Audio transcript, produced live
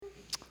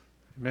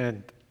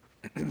Amen.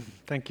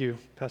 Thank you,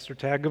 Pastor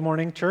Tag. Good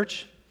morning,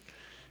 church.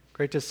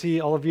 Great to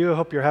see all of you. I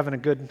hope you're having a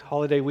good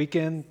holiday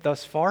weekend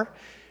thus far.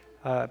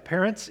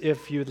 Parents,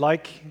 if you'd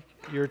like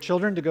your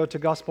children to go to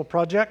Gospel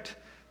Project,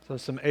 so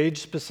some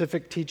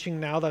age-specific teaching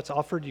now that's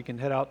offered, you can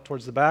head out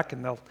towards the back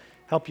and they'll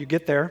help you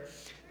get there.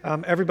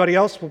 Everybody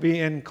else will be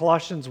in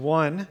Colossians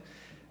 1,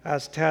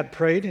 as Tad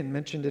prayed and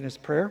mentioned in his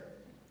prayer.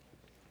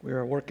 We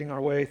are working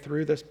our way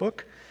through this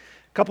book.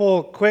 A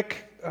couple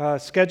quick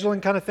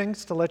scheduling kind of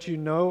things to let you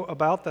know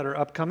about that are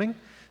upcoming,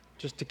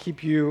 just to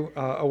keep you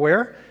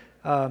aware.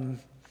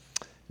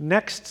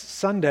 Next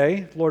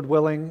Sunday, Lord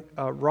willing,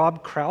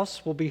 Rob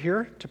Krause will be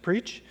here to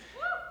preach.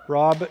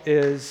 Rob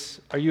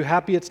are you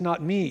happy it's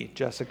not me,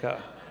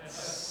 Jessica?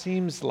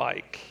 Seems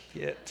like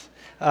it.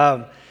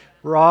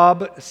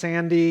 Rob,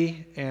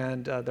 Sandy,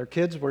 and their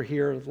kids were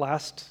here the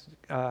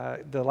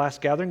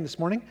last gathering this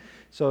morning.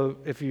 So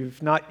if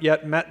you've not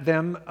yet met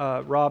them,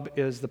 Rob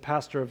is the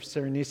pastor of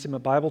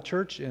Serenissima Bible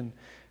Church in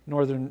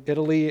northern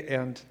Italy,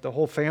 and the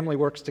whole family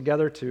works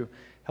together to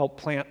help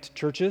plant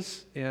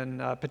churches,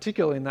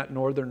 particularly in that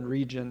northern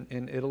region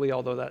in Italy,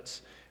 although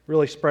that's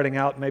really spreading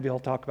out. Maybe he'll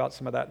talk about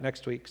some of that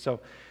next week. So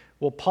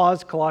we'll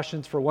pause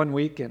Colossians for 1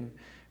 week, and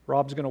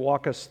Rob's going to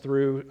walk us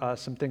through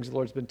some things the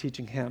Lord's been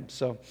teaching him.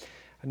 So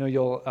I know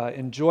you'll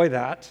enjoy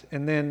that.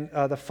 And then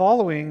the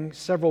following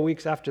several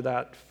weeks after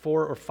that,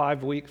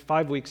 5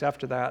 weeks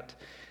after that,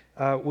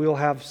 we'll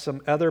have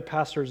some other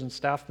pastors and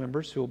staff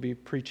members who will be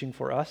preaching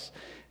for us,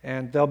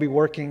 and they'll be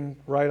working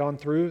right on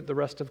through the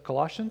rest of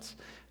Colossians.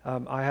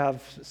 I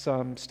have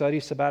some study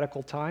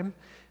sabbatical time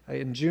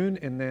in June,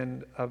 and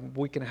then a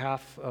week and a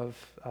half of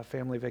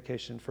family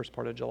vacation first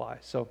part of July.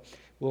 So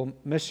we'll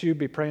miss you,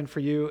 be praying for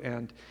you,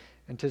 and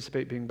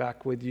anticipate being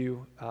back with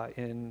you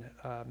in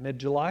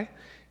mid-July.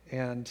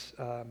 And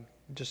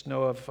just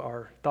know of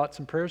our thoughts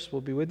and prayers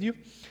will be with you.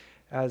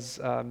 As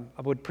I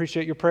would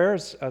appreciate your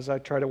prayers as I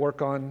try to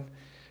work on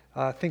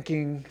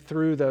thinking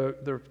through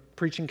the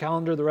preaching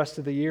calendar the rest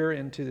of the year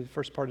into the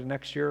first part of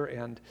next year,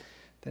 and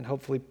then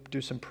hopefully do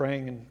some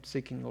praying and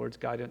seeking the Lord's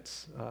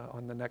guidance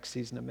on the next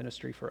season of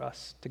ministry for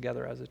us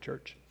together as a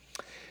church.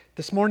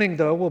 This morning,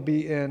 though, we'll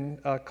be in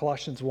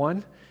Colossians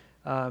 1.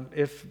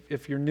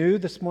 If you're new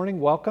this morning,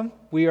 welcome.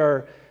 We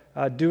are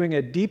doing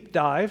a deep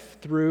dive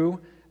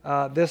through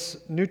this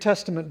New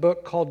Testament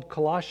book called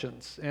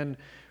Colossians, and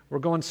we're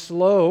going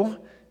slow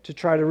to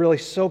try to really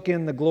soak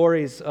in the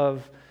glories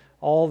of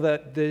all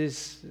that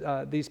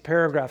these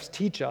paragraphs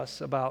teach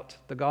us about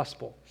the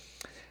gospel.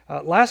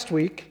 Last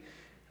week,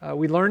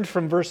 we learned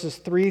from verses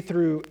 3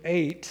 through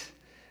 8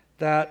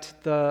 that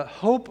the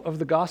hope of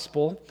the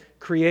gospel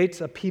creates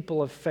a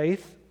people of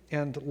faith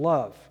and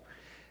love.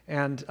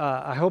 And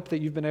I hope that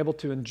you've been able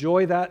to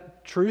enjoy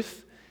that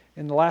truth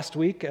in the last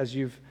week as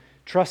you've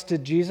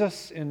trusted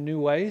Jesus in new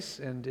ways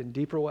and in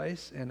deeper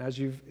ways, and as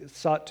you've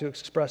sought to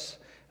express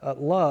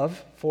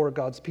love for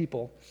God's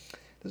people.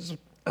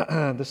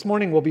 This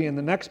morning we'll be in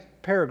the next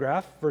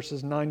paragraph,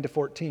 verses 9 to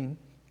 14.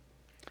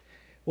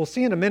 We'll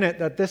see in a minute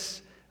that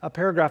this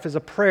paragraph is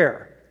a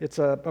prayer. It's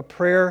a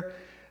prayer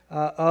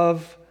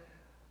of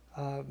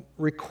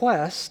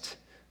request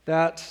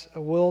that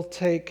we'll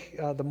take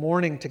the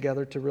morning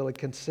together to really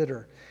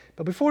consider.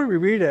 But before we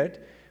read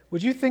it,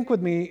 would you think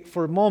with me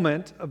for a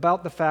moment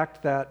about the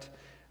fact that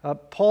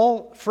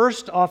Paul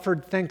first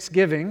offered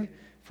thanksgiving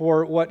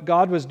for what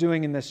God was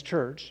doing in this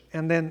church,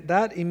 and then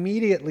that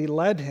immediately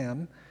led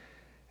him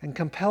and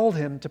compelled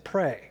him to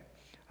pray.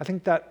 I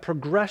think that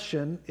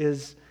progression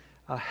is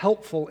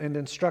helpful and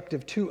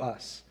instructive to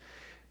us,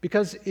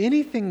 because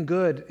anything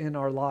good in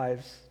our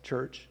lives,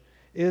 church,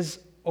 is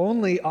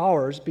only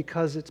ours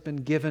because it's been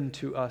given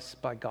to us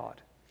by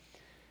God.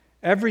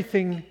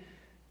 Everything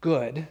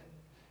good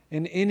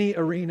in any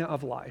arena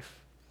of life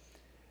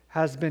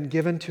has been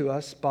given to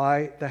us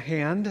by the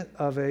hand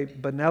of a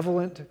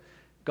benevolent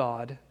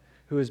God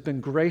who has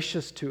been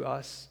gracious to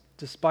us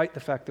despite the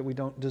fact that we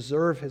don't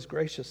deserve His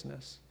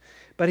graciousness.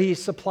 But He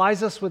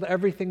supplies us with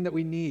everything that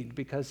we need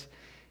because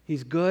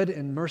He's good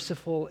and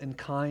merciful and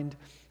kind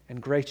and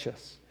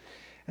gracious.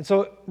 And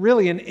so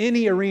really in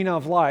any arena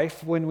of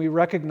life, when we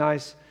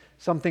recognize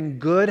something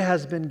good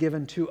has been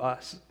given to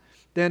us,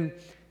 then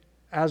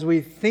as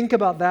we think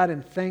about that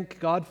and thank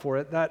God for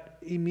it, that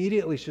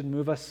immediately should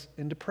move us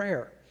into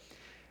prayer.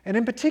 And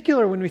in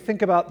particular, when we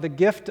think about the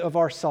gift of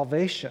our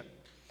salvation,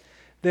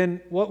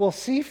 then what we'll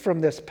see from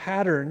this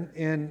pattern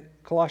in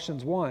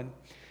Colossians 1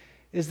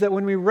 is that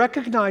when we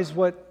recognize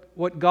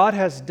what God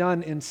has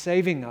done in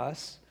saving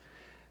us,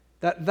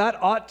 that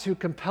ought to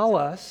compel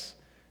us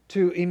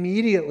to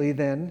immediately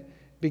then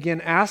begin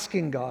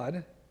asking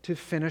God to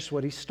finish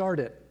what He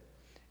started.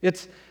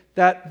 It's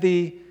that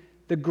the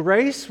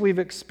grace we've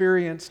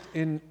experienced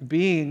in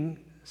being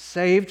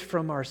saved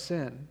from our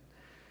sin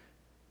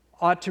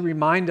ought to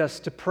remind us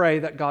to pray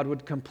that God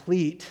would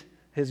complete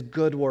His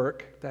good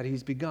work that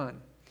He's begun.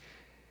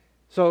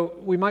 So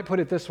we might put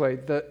it this way,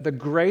 the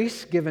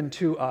grace given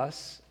to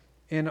us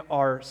in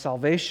our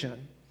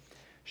salvation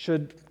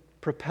should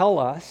propel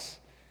us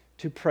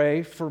to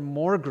pray for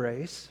more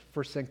grace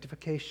for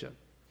sanctification.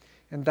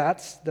 And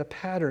that's the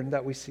pattern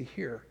that we see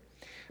here.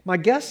 My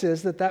guess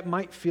is that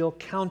might feel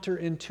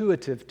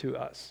counterintuitive to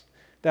us.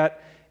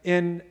 That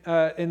in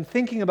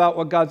thinking about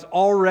what God's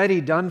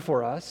already done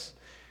for us,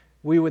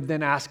 we would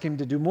then ask Him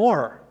to do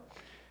more.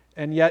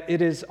 And yet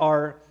it is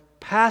our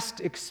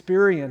past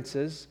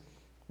experiences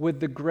with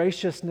the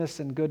graciousness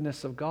and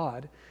goodness of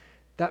God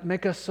that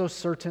make us so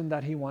certain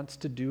that He wants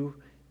to do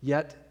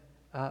yet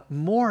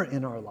more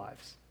in our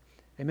lives.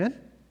 Amen?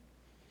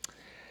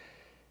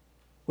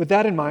 With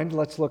that in mind,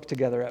 let's look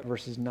together at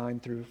verses 9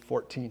 through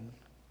 14.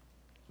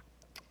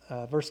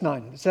 Verse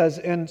 9, it says,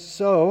 "And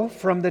so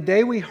from the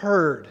day we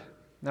heard,"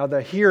 now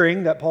the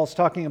hearing that Paul's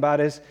talking about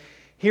is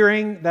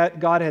hearing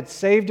that God had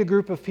saved a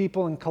group of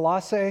people in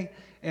Colossae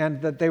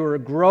and that they were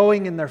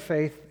growing in their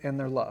faith and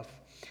their love.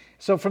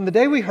 "So from the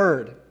day we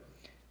heard,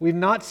 we've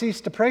not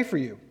ceased to pray for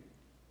you,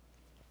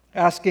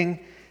 asking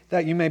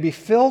that you may be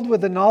filled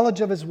with the knowledge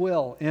of His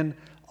will in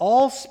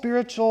all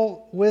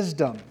spiritual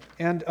wisdom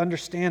and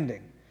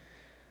understanding,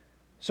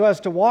 so as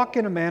to walk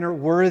in a manner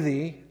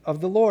worthy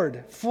of the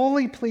Lord,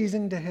 fully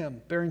pleasing to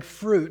Him, bearing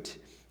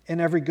fruit in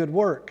every good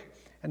work,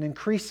 and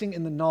increasing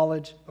in the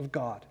knowledge of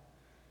God,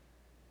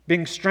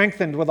 being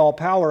strengthened with all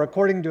power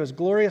according to His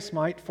glorious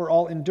might for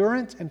all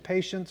endurance and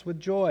patience with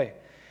joy,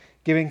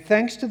 giving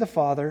thanks to the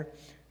Father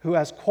who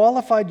has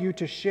qualified you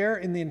to share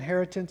in the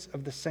inheritance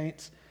of the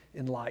saints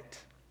in light.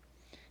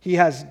 He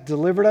has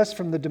delivered us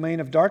from the domain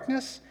of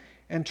darkness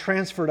and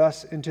transferred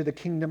us into the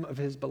kingdom of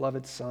His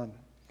beloved Son,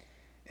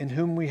 in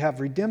whom we have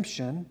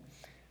redemption,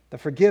 the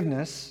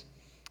forgiveness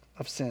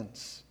of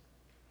sins."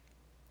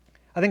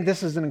 I think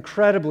this is an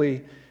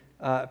incredibly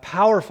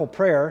powerful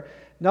prayer,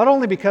 not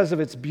only because of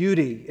its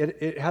beauty.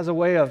 It has a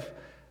way of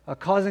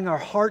causing our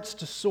hearts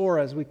to soar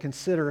as we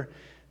consider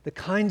the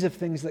kinds of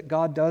things that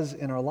God does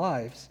in our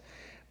lives.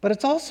 But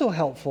it's also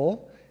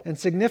helpful and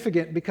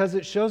significant because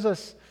it shows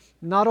us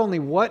not only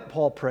what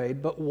Paul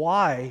prayed, but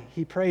why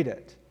he prayed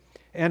it.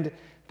 And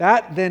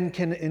that then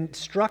can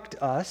instruct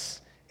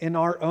us in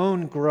our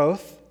own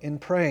growth in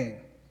praying.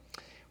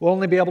 We'll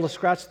only be able to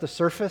scratch the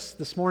surface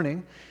this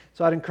morning,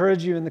 so I'd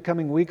encourage you in the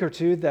coming week or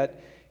two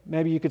that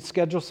maybe you could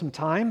schedule some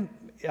time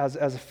as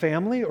a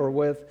family or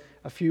with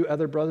a few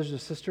other brothers or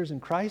sisters in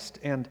Christ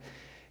and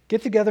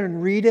get together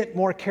and read it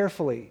more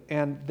carefully,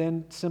 and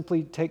then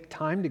simply take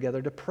time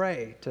together to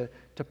pray,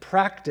 to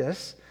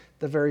practice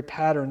the very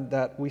pattern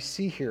that we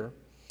see here.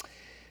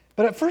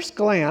 But at first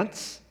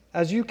glance,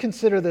 as you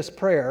consider this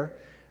prayer,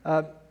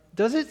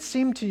 does it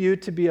seem to you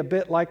to be a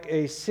bit like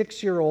a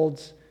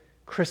 6-year-old's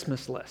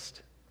Christmas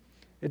list?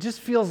 It just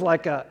feels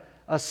like a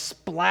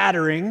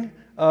splattering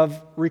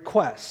of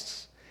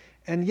requests.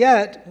 And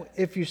yet,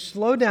 if you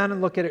slow down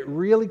and look at it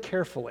really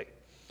carefully,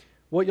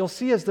 what you'll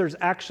see is there's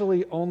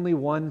actually only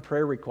one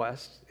prayer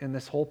request in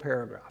this whole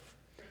paragraph.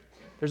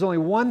 There's only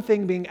one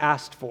thing being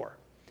asked for,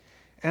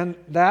 and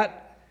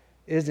that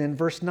is in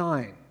verse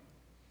 9.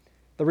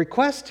 The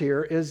request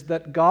here is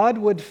that God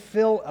would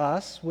fill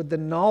us with the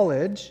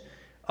knowledge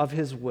of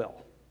His will.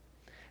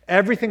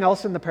 Everything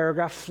else in the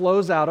paragraph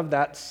flows out of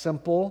that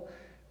simple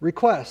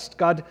request.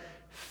 God,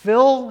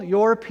 fill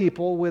your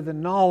people with the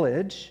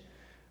knowledge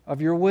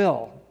of your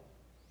will.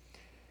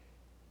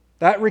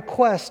 That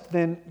request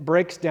then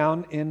breaks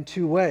down in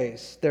two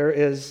ways. There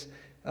is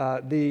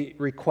the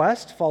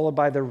request followed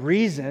by the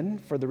reason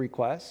for the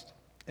request,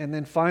 and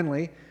then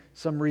finally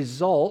some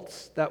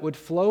results that would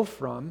flow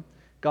from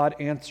God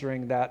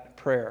answering that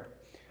prayer.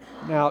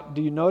 Now,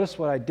 do you notice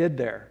what I did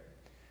there?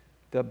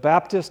 The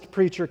Baptist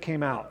preacher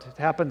came out. It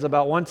happens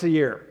about once a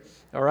year,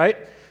 all right?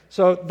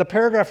 So the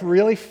paragraph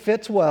really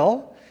fits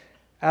well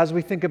as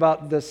we think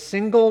about the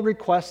single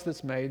request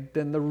that's made,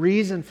 then the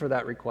reason for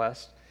that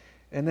request,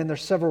 and then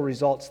there's several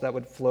results that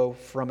would flow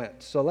from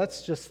it. So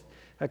let's just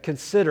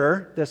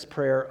consider this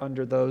prayer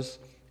under those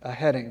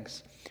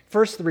headings.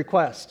 First, the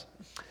request.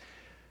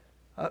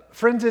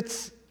 Friends,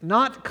 it's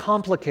not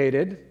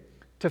complicated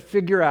to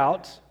figure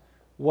out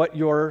what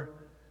your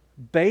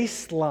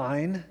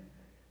baseline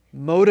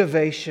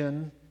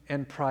motivation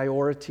and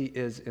priority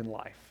is in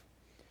life.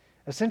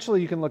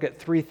 Essentially, you can look at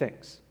three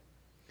things.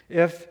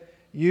 If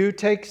you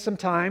take some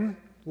time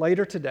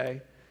later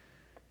today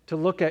to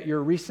look at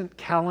your recent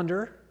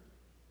calendar,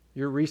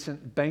 your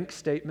recent bank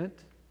statement,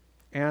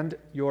 and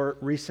your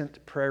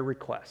recent prayer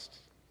requests,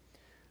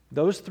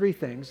 those three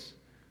things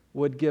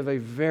would give a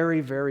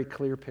very, very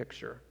clear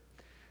picture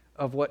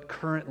of what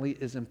currently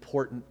is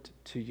important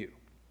to you.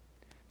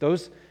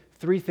 Those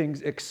three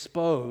things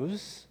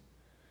expose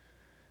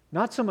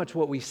not so much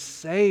what we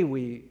say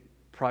we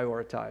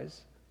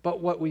prioritize, but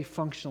what we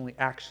functionally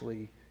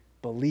actually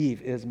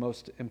believe is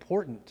most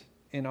important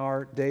in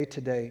our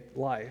day-to-day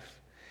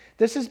life.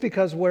 This is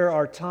because where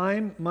our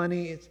time,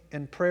 money,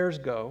 and prayers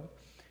go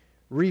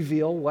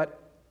reveal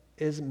what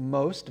is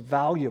most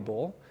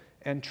valuable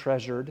and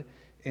treasured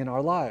in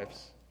our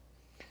lives.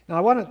 Now,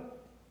 I want to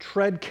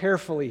tread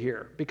carefully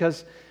here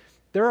because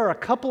there are a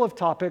couple of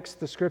topics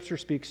the Scripture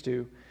speaks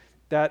to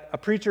that a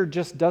preacher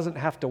just doesn't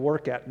have to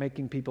work at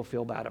making people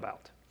feel bad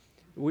about.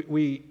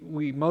 We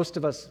most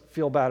of us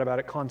feel bad about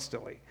it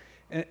constantly.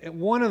 And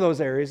one of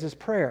those areas is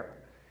prayer.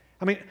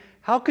 I mean,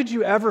 how could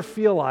you ever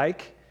feel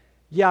like,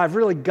 yeah, I've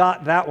really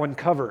got that one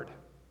covered?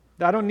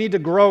 I don't need to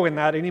grow in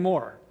that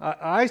anymore.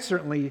 I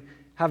certainly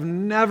have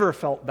never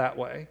felt that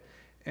way,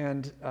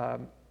 and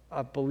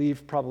I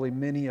believe probably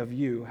many of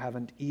you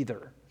haven't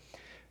either.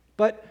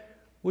 But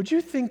would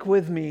you think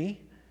with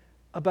me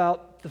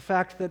about the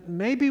fact that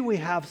maybe we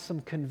have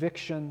some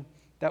conviction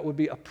that would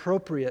be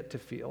appropriate to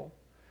feel,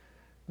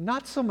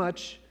 not so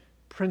much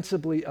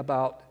principally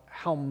about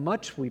how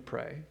much we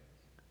pray,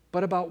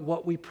 but about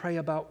what we pray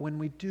about when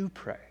we do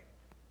pray.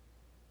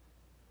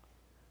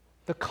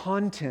 The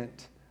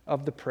content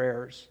of the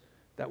prayers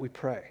that we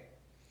pray.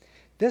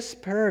 This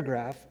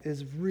paragraph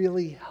is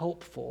really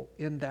helpful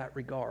in that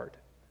regard.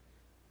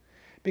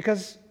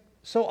 Because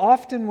so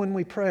often when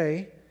we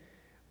pray,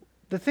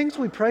 the things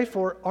we pray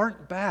for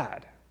aren't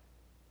bad.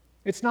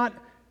 It's not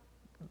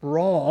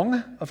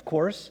wrong, of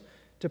course,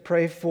 to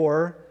pray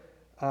for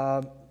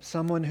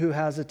someone who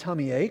has a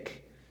tummy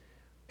ache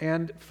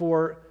and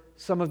for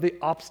some of the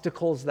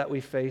obstacles that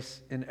we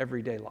face in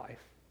everyday life.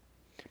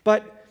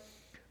 But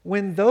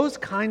when those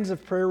kinds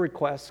of prayer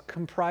requests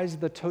comprise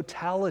the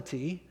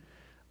totality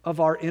of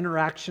our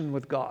interaction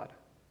with God,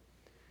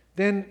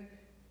 then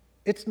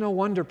it's no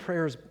wonder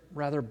prayer is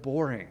rather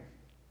boring.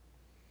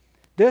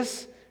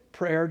 This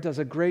prayer does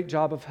a great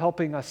job of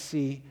helping us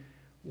see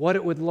what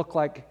it would look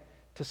like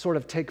to sort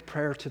of take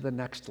prayer to the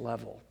next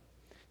level.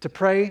 To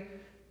pray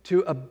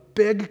to a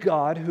big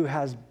God who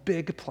has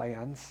big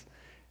plans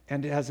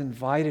and has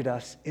invited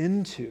us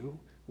into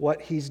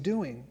what He's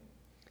doing.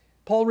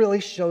 Paul really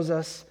shows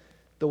us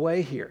the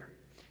way here.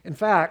 In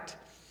fact,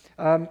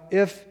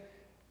 if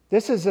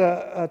this is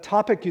a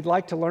topic you'd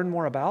like to learn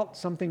more about,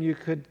 something you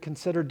could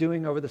consider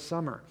doing over the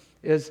summer,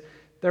 is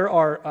there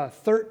are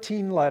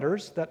 13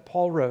 letters that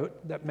Paul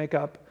wrote that make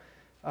up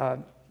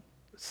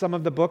some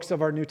of the books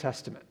of our New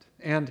Testament.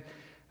 And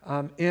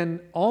in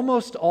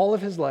almost all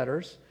of his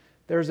letters,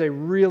 there's a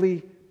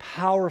really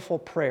powerful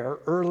prayer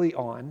early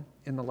on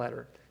in the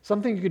letter.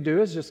 Something you could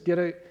do is just get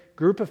a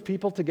group of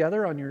people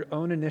together on your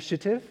own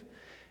initiative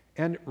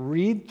and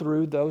read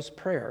through those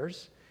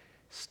prayers,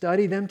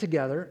 study them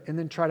together, and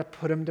then try to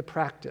put them to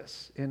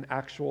practice in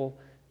actual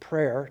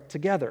prayer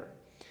together.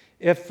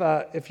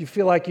 If you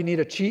feel like you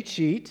need a cheat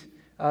sheet,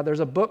 there's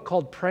a book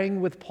called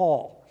Praying with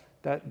Paul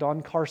that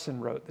Don Carson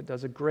wrote that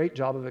does a great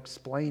job of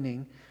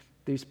explaining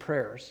these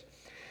prayers.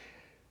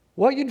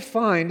 What you'd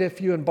find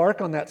if you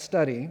embark on that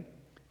study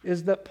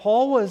is that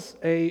Paul was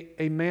a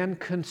man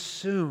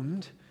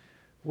consumed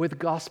with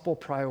gospel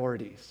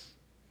priorities.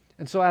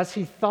 And so as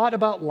he thought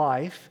about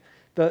life,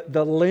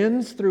 the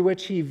lens through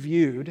which he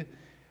viewed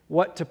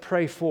what to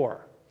pray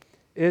for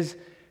is,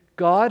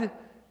 God,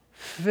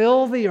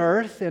 fill the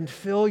earth and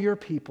fill your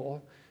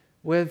people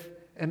with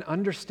an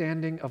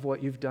understanding of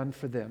what you've done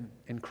for them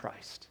in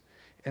Christ.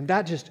 And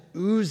that just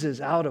oozes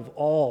out of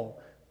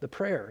all the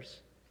prayers.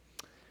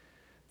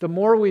 The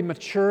more we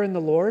mature in the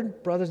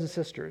Lord, brothers and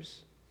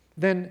sisters,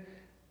 then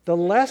the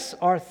less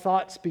our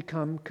thoughts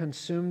become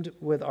consumed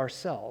with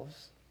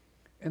ourselves,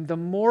 and the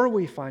more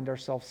we find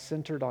ourselves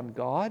centered on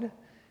God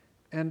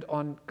and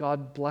on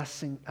God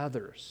blessing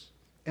others.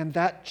 And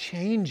that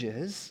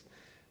changes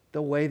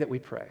the way that we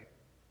pray.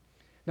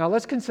 Now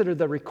let's consider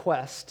the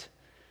request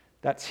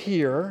that's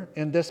here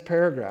in this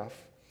paragraph.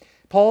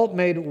 Paul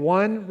made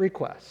one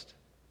request.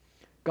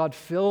 God,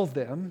 fill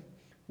them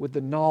with the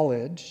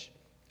knowledge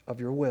of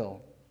your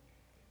will.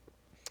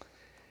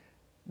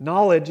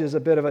 Knowledge is a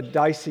bit of a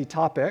dicey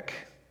topic,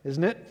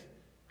 isn't it?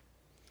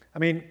 I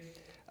mean,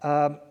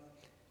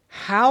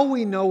 how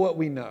we know what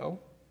we know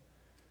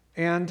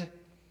and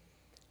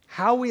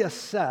how we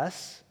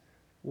assess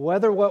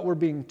whether what we're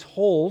being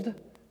told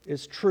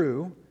is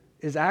true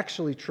is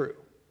actually true,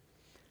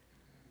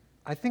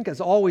 I think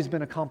has always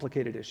been a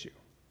complicated issue,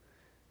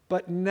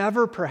 but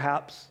never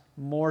perhaps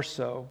more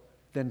so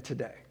than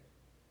today.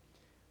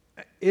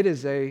 It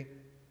is a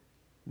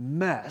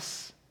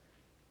mess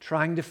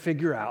trying to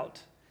figure out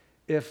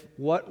if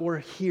what we're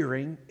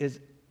hearing is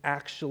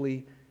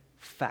actually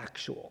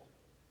factual.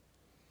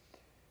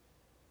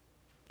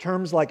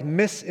 Terms like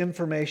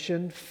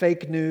misinformation,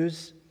 fake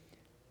news,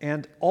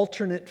 and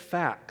alternate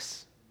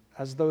facts,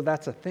 as though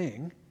that's a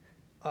thing,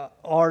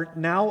 are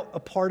now a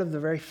part of the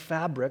very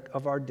fabric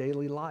of our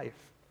daily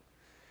life.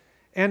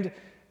 And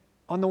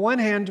on the one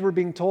hand, we're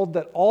being told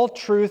that all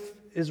truth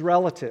is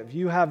relative.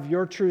 You have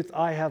your truth,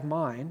 I have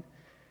mine.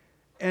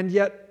 And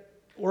yet,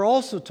 we're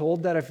also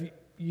told that if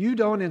you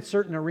don't, in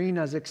certain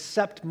arenas,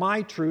 accept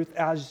my truth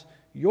as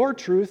your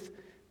truth,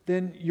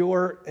 then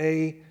you're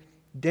a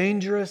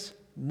dangerous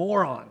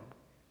moron.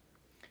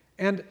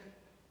 And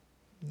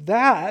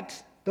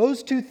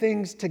those two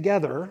things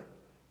together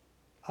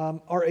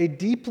are a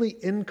deeply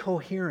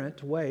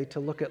incoherent way to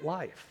look at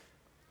life.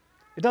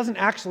 It doesn't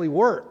actually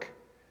work,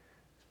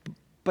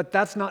 but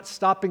that's not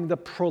stopping the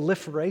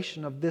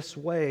proliferation of this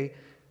way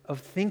of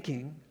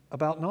thinking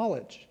about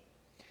knowledge.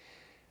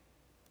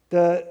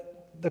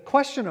 The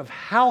question of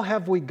how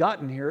have we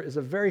gotten here is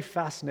a very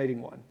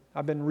fascinating one.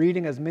 I've been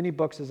reading as many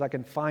books as I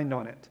can find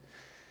on it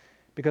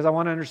because I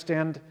want to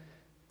understand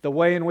the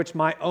way in which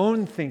my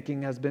own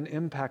thinking has been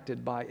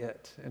impacted by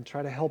it, and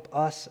try to help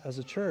us as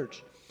a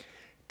church.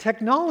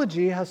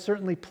 Technology has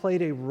certainly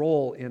played a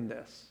role in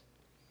this.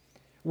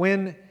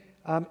 When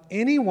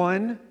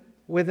anyone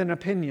with an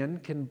opinion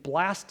can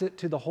blast it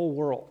to the whole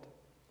world,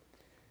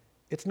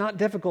 it's not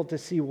difficult to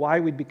see why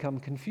we'd become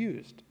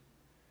confused.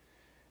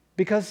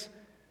 Because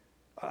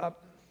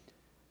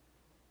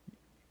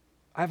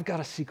I've got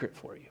a secret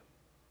for you.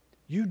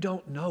 You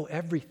don't know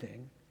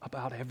everything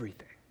about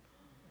everything.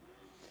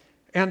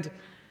 And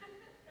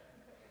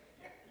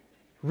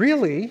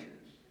really,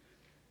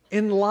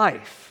 in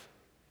life,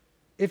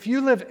 if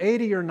you live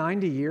 80 or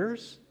 90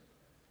 years,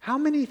 how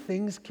many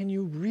things can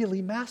you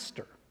really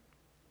master?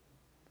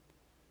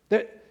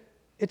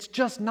 It's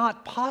just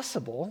not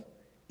possible,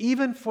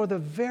 even for the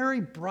very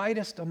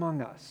brightest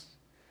among us,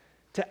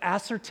 to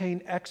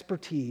ascertain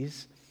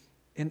expertise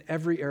in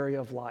every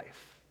area of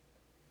life.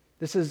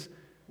 This is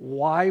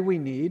why we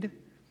need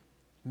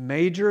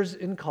majors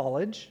in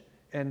college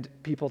and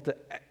people to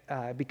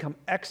become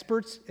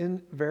experts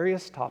in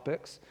various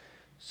topics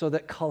so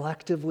that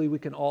collectively we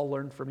can all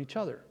learn from each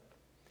other.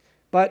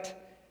 But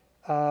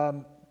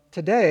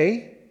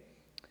today,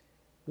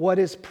 what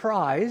is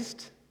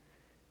prized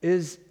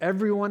is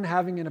everyone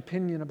having an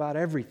opinion about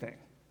everything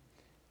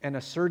and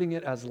asserting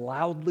it as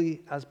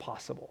loudly as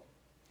possible.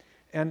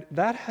 And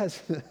that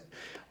has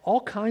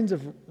all kinds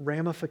of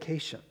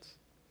ramifications.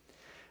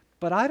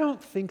 But I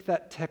don't think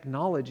that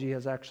technology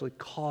has actually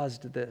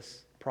caused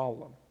this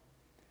problem.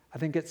 I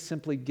think it's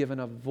simply given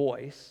a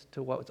voice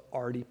to what was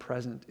already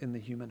present in the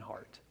human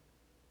heart.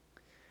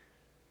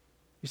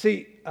 You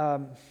see,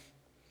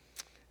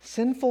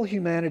 sinful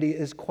humanity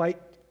is quite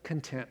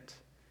content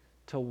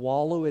to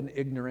wallow in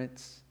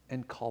ignorance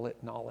and call it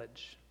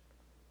knowledge.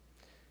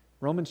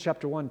 Romans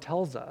chapter 1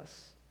 tells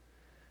us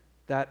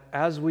that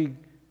as we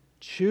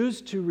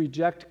choose to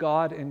reject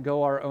God and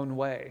go our own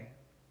way,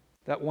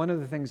 that one of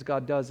the things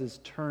God does is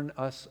turn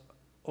us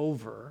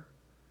over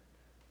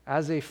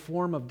as a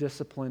form of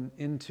discipline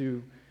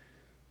into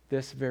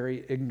this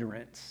very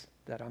ignorance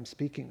that I'm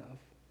speaking of.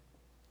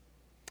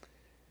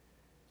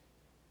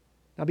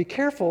 Now be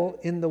careful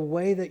in the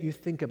way that you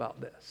think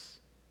about this,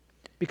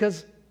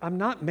 because I'm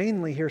not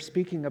mainly here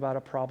speaking about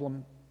a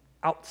problem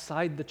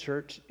outside the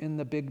church in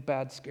the big,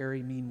 bad,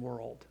 scary, mean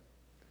world,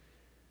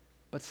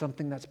 but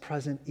something that's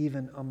present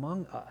even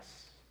among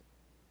us.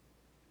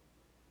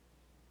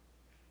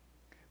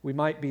 We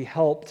might be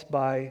helped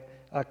by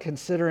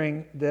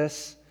considering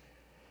this,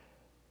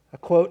 a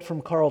quote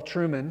from Carl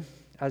Trueman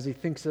as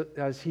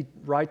he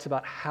writes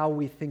about how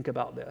we think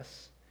about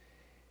this.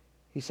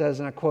 He says,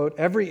 and I quote,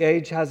 "Every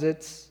age has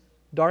its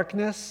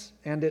darkness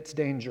and its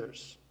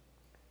dangers.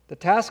 The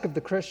task of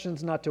the Christian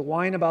is not to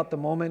whine about the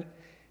moment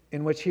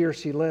in which he or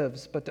she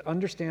lives, but to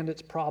understand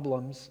its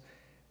problems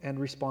and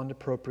respond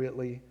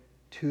appropriately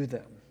to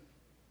them."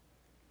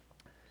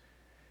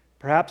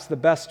 Perhaps the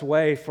best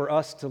way for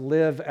us to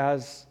live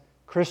as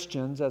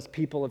Christians, as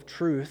people of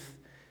truth,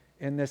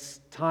 in this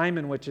time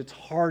in which it's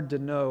hard to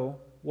know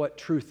what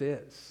truth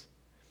is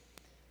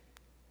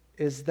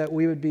that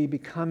we would be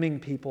becoming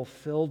people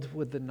filled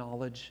with the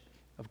knowledge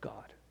of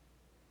God.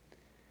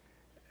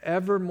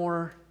 Ever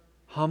more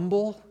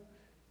humble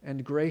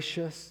and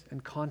gracious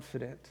and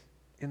confident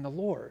in the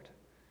Lord.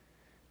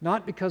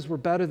 Not because we're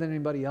better than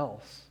anybody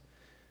else,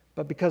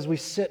 but because we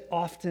sit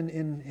often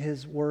in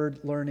His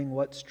Word learning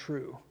what's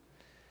true,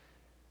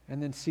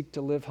 and then seek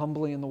to live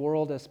humbly in the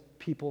world as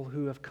people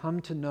who have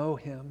come to know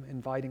Him,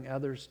 inviting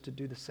others to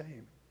do the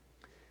same.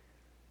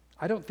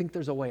 I don't think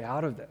there's a way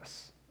out of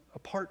this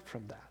apart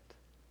from that.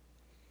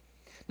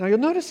 Now you'll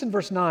notice in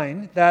verse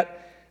 9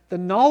 that the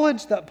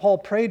knowledge that Paul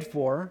prayed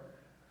for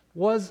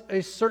was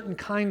a certain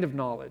kind of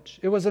knowledge.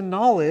 It was a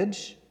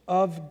knowledge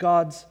of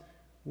God's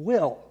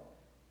will.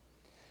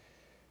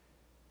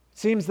 It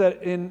seems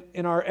that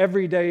in our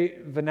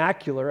everyday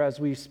vernacular, as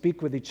we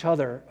speak with each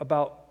other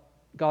about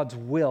God's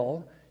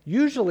will,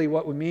 usually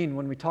what we mean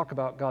when we talk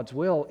about God's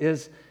will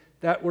is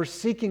that we're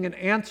seeking an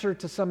answer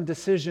to some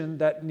decision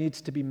that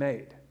needs to be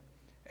made.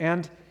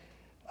 And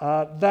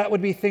that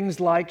would be things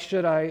like,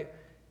 should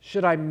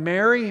I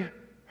marry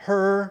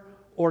her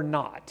or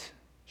not?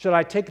 Should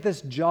I take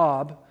this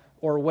job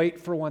or wait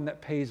for one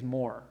that pays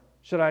more?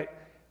 Should I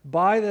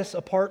buy this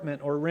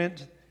apartment or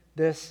rent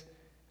this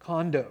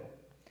condo?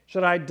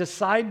 Should I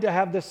decide to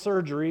have this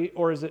surgery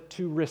or is it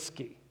too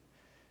risky?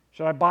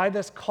 Should I buy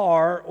this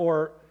car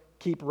or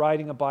keep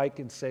riding a bike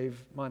and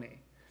save money?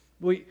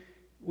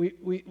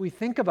 We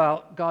think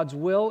about God's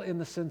will in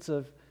the sense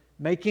of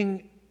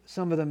making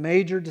some of the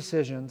major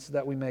decisions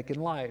that we make in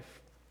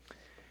life.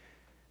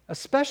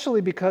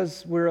 Especially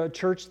because we're a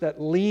church that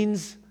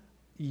leans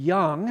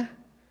young,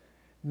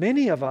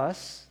 many of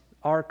us,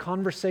 our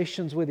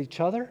conversations with each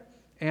other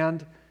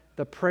and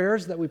the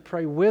prayers that we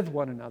pray with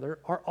one another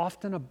are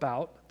often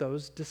about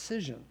those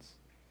decisions.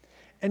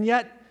 And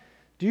yet,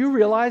 do you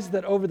realize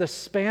that over the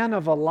span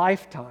of a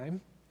lifetime,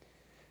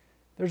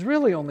 there's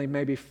really only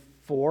maybe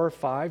 4,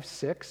 5,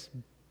 6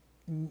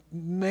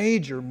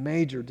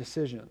 major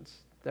decisions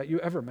that you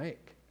ever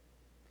make?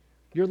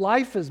 Your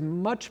life is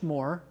much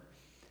more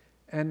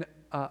an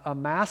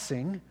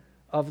amassing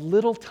of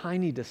little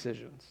tiny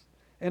decisions.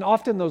 And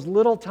often those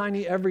little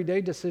tiny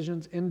everyday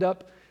decisions end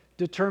up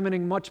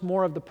determining much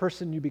more of the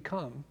person you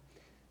become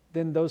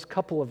than those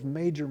couple of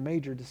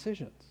major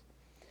decisions.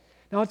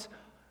 Now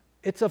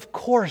it's of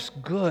course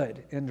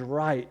good and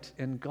right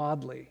and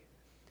godly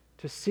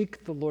to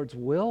seek the Lord's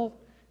will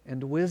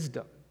and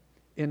wisdom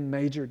in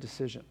major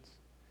decisions.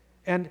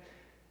 And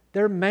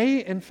there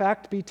may in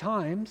fact be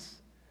times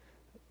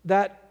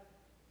that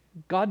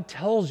God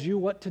tells you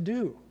what to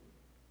do.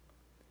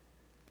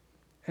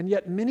 And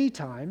yet many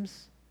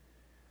times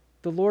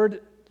the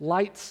Lord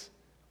lights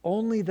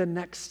only the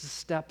next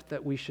step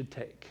that we should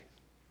take,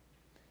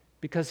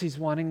 because He's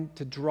wanting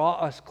to draw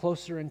us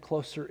closer and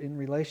closer in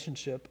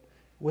relationship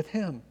with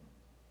Him.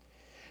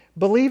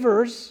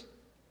 Believers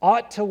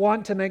ought to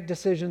want to make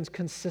decisions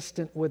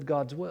consistent with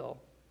God's will.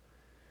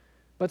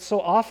 But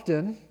so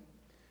often,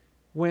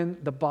 when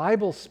the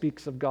Bible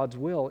speaks of God's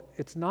will,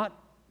 it's not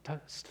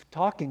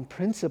talking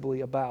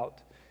principally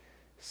about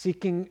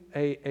seeking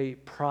a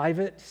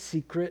private,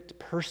 secret,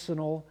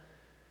 personal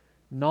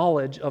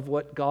knowledge of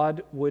what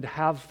God would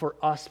have for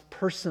us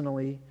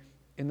personally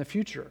in the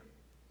future.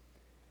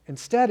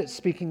 Instead, it's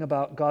speaking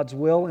about God's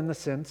will in the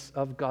sense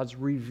of God's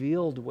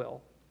revealed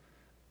will,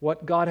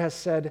 what God has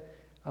said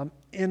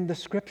in the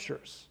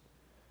Scriptures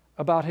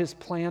about His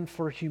plan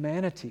for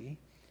humanity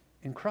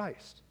in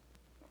Christ.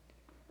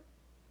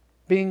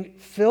 Being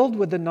filled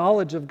with the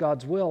knowledge of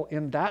God's will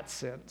in that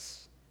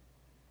sense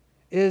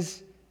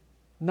is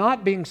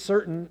not being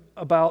certain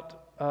about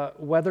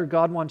whether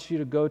God wants you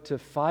to go to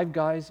Five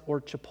Guys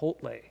or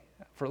Chipotle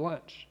for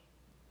lunch,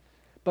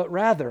 but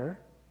rather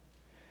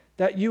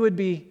that you would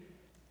be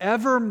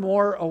ever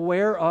more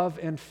aware of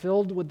and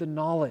filled with the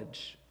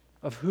knowledge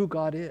of who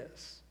God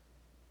is,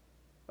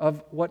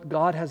 of what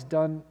God has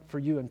done for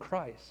you in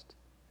Christ,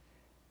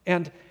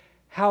 and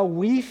how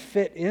we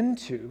fit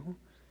into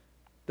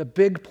the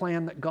big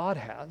plan that God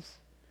has,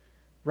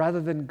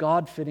 rather than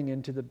God fitting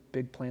into the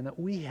big plan that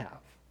we have.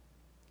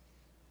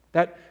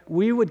 That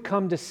we would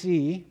come to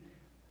see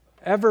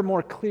ever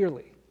more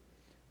clearly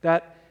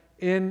that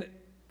in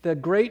the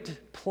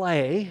great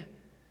play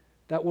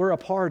that we're a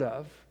part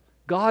of,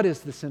 God is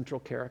the central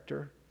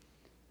character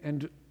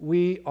and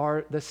we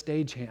are the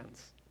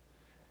stagehands,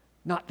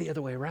 not the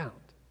other way around.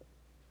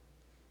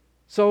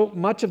 So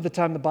much of the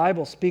time the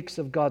Bible speaks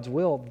of God's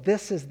will,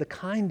 this is the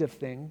kind of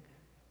thing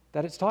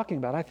that it's talking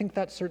about. I think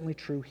that's certainly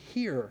true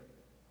here.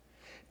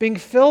 Being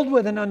filled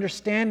with an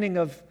understanding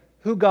of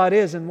who God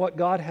is and what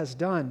God has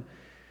done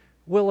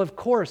will, of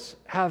course,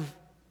 have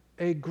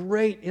a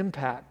great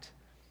impact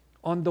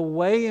on the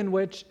way in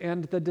which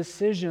and the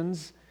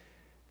decisions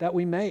that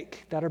we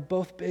make that are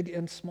both big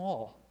and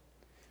small.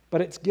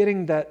 But it's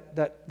getting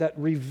that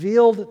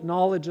revealed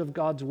knowledge of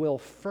God's will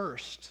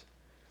first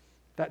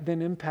that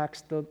then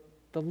impacts the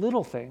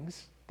little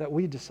things that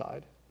we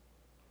decide.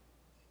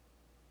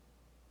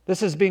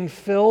 This is being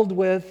filled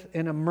with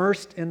and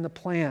immersed in the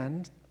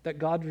plan that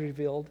God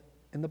revealed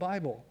in the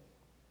Bible.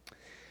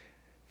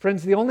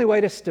 Friends, the only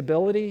way to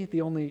stability,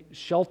 the only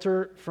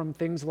shelter from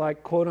things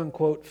like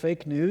quote-unquote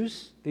fake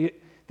news, the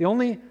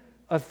only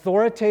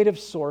authoritative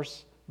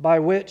source by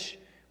which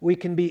we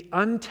can be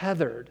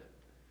untethered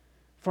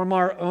from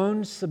our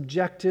own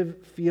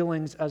subjective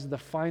feelings as the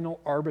final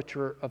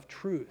arbiter of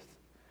truth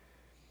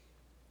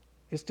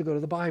is to go to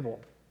the Bible.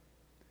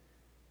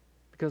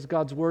 Because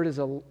God's Word is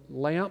a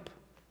lamp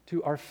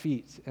to our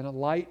feet and a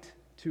light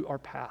to our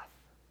path.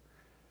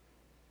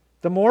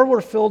 The more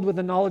we're filled with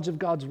the knowledge of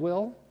God's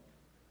will,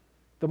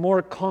 the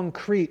more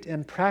concrete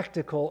and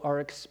practical our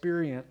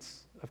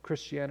experience of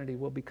Christianity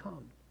will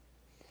become.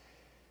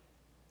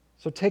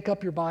 So take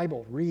up your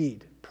Bible,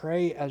 read,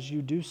 pray as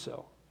you do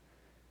so,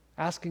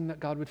 asking that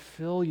God would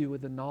fill you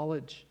with the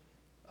knowledge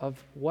of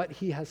what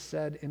He has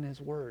said in His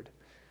Word,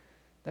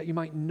 that you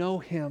might know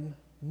Him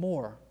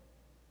more.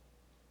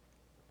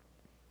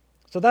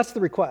 So that's the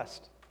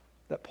request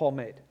that Paul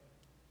made.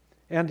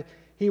 And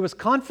he was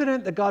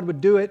confident that God would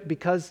do it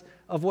because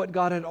of what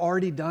God had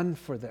already done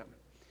for them.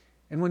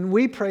 And when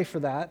we pray for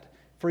that,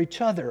 for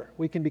each other,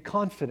 we can be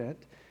confident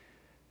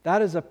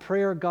that is a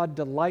prayer God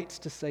delights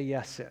to say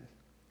yes in.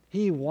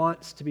 He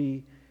wants to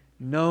be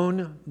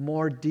known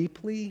more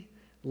deeply,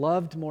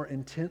 loved more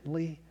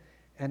intently,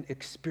 and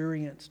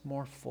experienced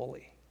more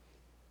fully.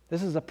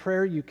 This is a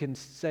prayer you can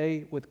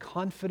say with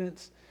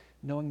confidence,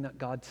 knowing that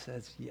God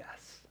says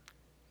yes.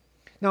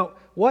 Now,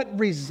 what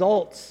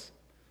results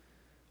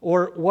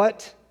or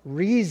what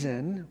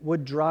reason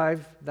would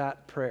drive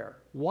that prayer?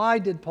 Why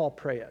did Paul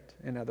pray it,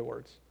 in other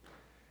words?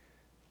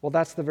 Well,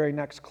 that's the very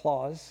next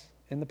clause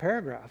in the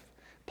paragraph.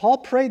 Paul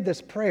prayed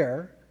this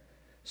prayer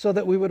so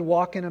that we would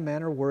walk in a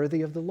manner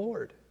worthy of the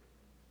Lord.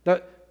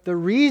 The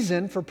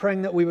reason for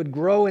praying that we would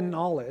grow in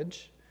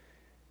knowledge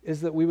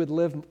is that we would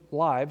live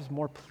lives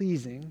more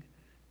pleasing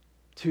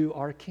to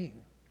our King.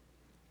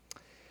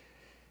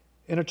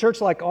 In a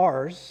church like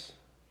ours,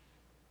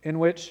 in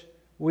which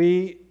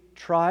we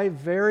try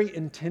very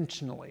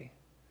intentionally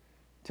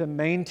to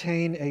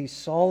maintain a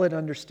solid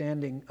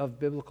understanding of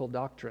biblical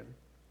doctrine,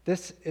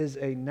 this is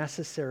a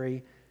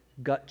necessary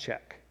gut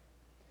check.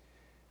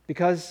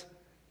 Because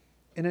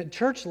in a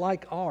church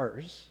like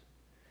ours,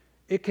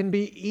 it can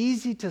be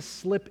easy to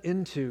slip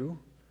into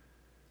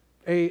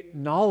a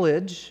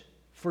knowledge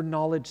for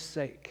knowledge's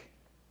sake,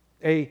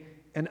 an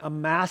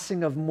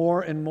amassing of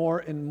more and more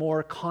and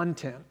more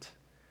content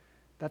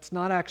that's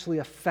not actually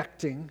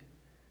affecting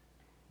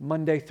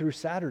Monday through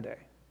Saturday.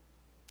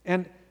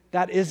 And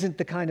that isn't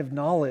the kind of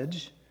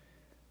knowledge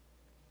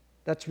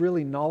that's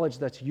really knowledge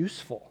that's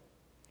useful.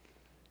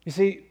 You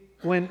see,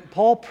 when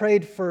Paul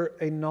prayed for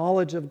a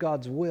knowledge of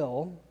God's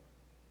will,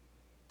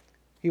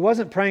 he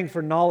wasn't praying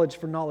for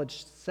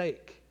knowledge's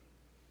sake.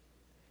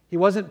 He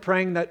wasn't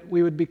praying that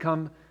we would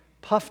become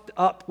puffed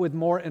up with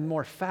more and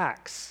more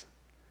facts,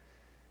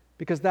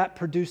 because that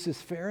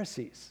produces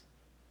Pharisees.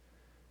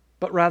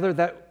 But rather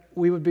that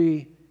we would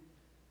be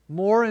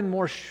more and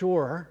more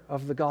sure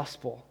of the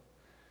gospel,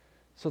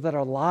 so that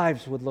our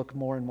lives would look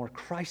more and more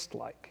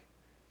Christ-like.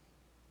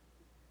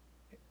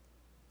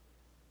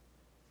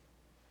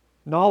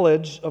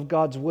 Knowledge of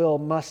God's will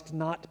must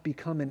not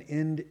become an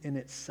end in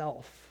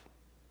itself.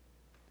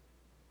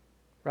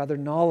 Rather,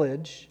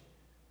 knowledge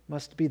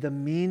must be the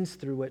means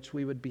through which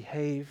we would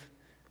behave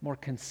more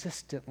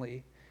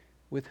consistently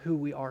with who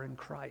we are in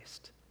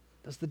Christ.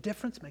 Does the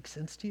difference make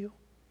sense to you?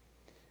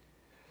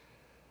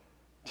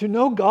 To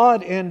know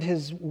God and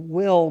His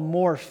will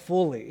more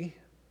fully,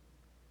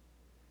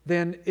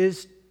 then,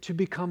 is to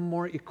become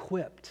more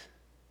equipped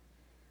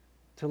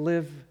to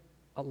live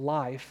a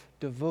life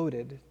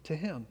devoted to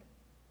Him.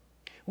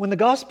 When the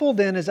gospel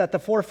then is at the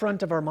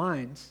forefront of our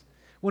minds,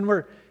 when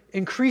we're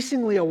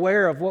increasingly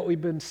aware of what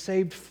we've been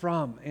saved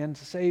from and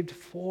saved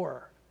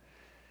for,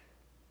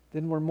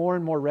 then we're more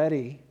and more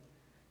ready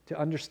to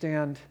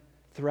understand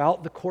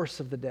throughout the course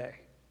of the day,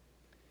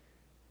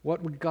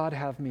 what would God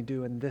have me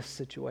do in this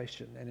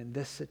situation and in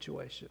this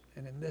situation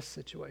and in this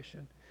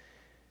situation?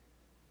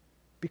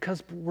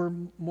 Because we're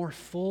more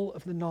full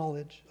of the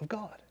knowledge of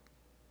God.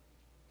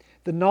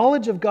 The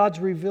knowledge of God's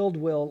revealed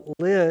will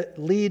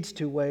leads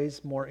to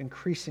ways more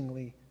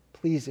increasingly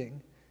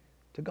pleasing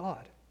to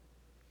God.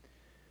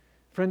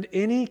 Friend,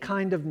 any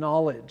kind of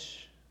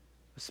knowledge,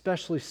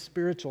 especially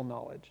spiritual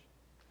knowledge,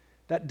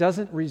 that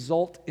doesn't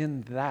result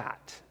in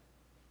that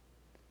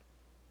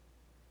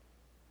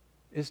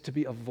is to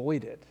be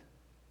avoided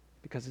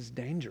because it's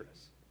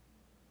dangerous.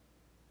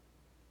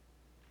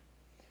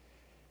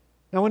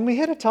 Now, when we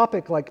hit a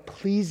topic like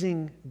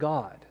pleasing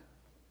God,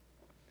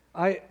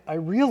 I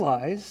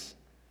realize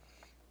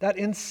that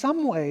in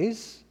some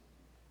ways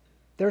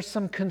there's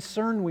some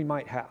concern we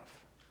might have,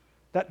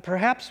 that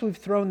perhaps we've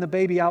thrown the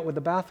baby out with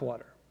the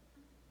bathwater.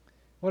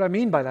 What I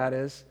mean by that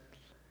is,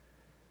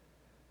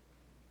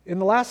 in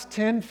the last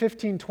 10,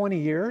 15, 20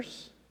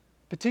 years,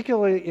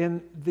 particularly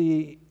in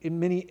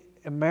many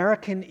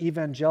American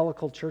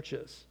evangelical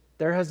churches,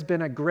 there has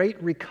been a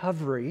great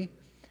recovery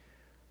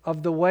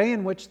of the way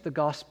in which the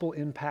gospel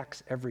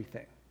impacts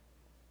everything.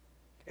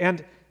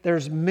 And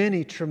there's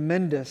many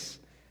tremendous,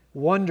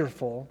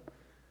 wonderful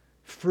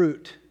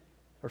fruits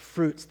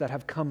that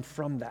have come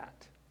from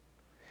that.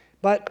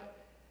 But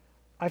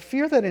I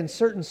fear that in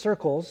certain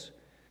circles,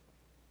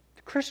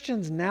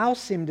 Christians now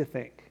seem to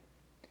think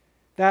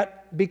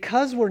that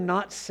because we're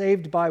not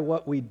saved by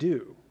what we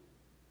do,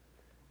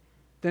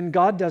 then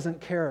God doesn't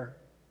care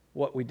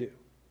what we do.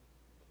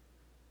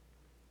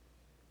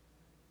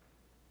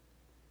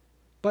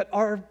 But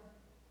our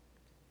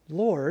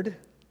Lord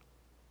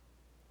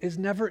is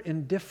never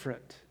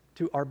indifferent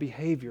to our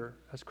behavior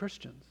as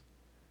Christians.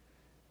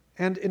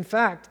 And in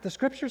fact, the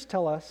Scriptures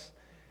tell us,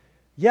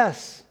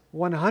 yes,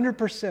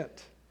 100%,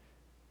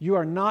 you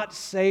are not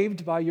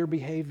saved by your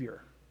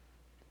behavior.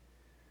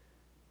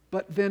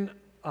 But then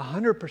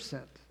 100%,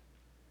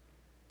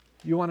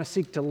 you want to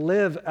seek to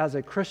live as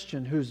a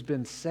Christian who's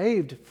been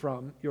saved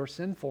from your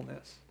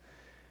sinfulness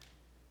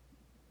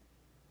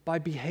by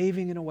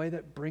behaving in a way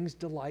that brings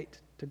delight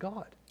to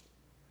God.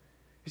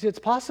 You see, it's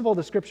possible,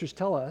 the Scriptures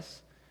tell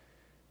us,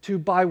 to,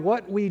 by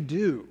what we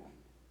do,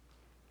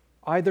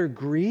 either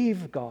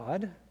grieve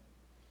God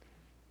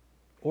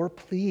or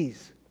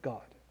please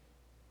God.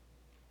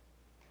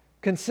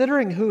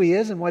 Considering who He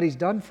is and what He's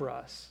done for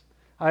us,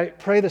 I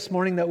pray this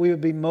morning that we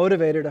would be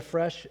motivated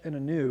afresh and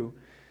anew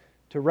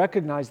to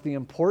recognize the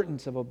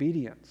importance of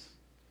obedience,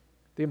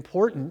 the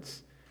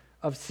importance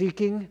of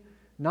seeking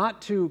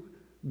not to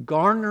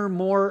garner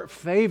more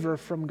favor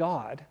from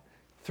God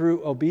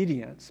through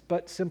obedience,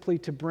 but simply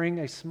to bring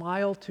a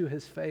smile to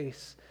His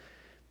face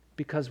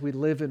because we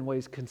live in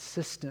ways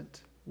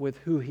consistent with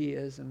who He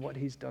is and what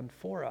He's done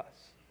for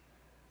us.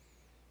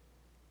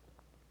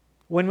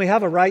 When we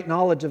have a right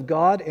knowledge of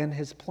God and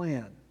His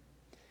plan,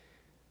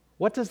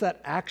 what does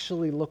that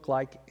actually look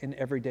like in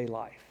everyday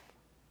life?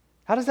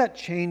 How does that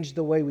change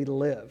the way we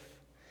live?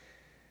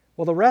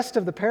 Well, the rest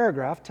of the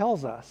paragraph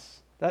tells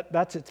us that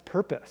that's its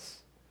purpose.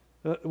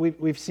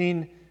 We've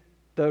seen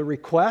the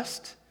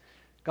request,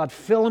 God,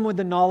 fill them with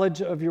the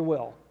knowledge of your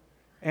will.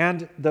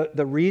 And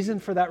the reason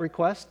for that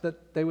request,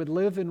 that they would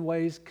live in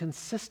ways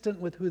consistent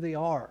with who they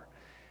are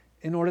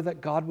in order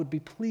that God would be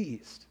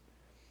pleased.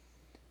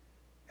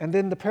 And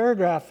then the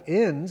paragraph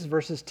ends,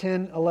 verses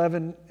 10,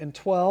 11, and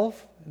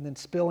 12, and then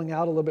spilling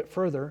out a little bit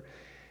further,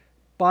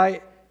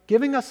 by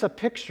giving us a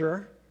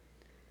picture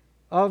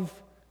of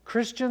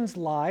Christians'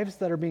 lives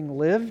that are being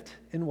lived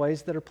in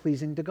ways that are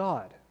pleasing to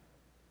God.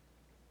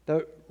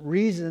 The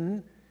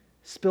reason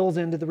spills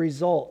into the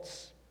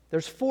results.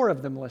 There's 4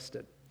 of them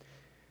listed.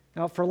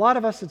 Now, for a lot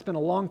of us, it's been a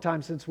long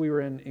time since we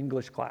were in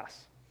English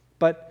class.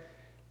 But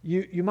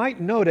you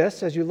might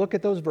notice, as you look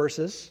at those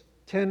verses,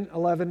 10,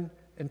 11,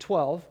 and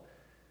 12,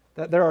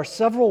 that there are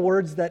several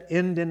words that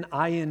end in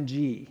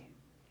ing.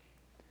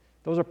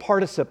 Those are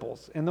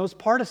participles. And those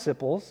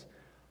participles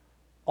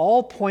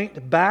all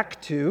point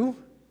back to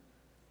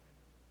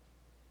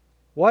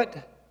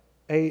what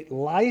a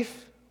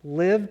life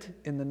lived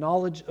in the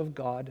knowledge of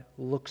God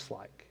looks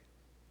like.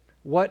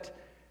 What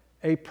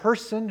a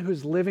person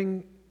who's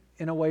living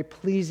in a way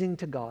pleasing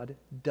to God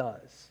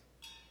does.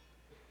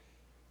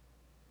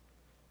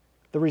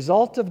 The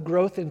result of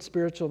growth in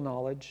spiritual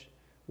knowledge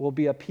will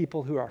be a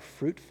people who are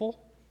fruitful,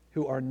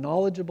 who are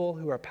knowledgeable,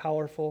 who are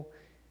powerful,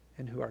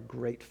 and who are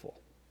grateful.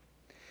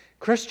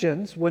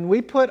 Christians, when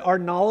we put our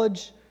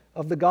knowledge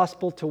of the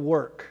gospel to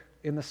work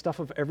in the stuff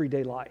of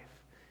everyday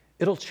life,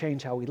 it'll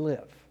change how we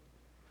live.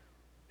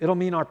 It'll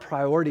mean our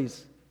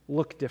priorities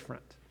look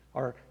different.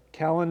 Our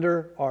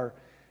calendar, our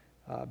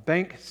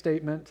bank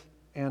statement,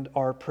 and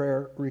our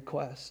prayer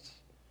requests.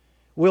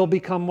 We'll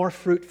become more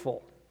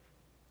fruitful.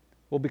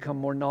 We'll become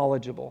more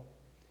knowledgeable.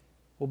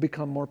 We'll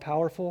become more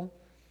powerful,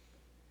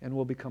 and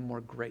we'll become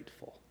more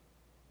grateful.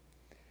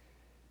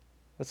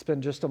 Let's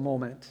spend just a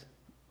moment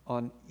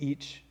on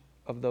each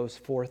of those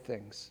 4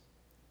 things.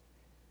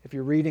 If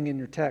you're reading in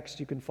your text,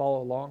 you can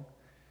follow along.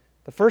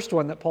 The first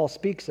one that Paul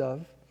speaks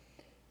of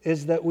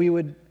is that we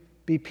would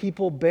be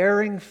people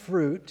bearing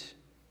fruit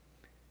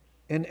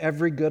in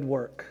every good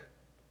work.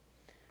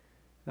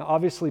 Now,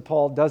 obviously,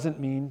 Paul doesn't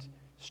mean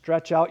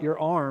stretch out your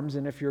arms,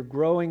 and if you're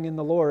growing in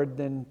the Lord,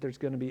 then there's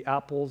going to be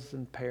apples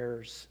and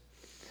pears.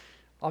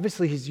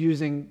 Obviously, he's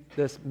using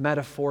this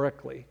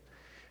metaphorically.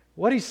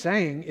 What he's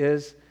saying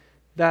is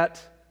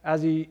that,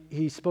 as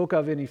he spoke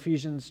of in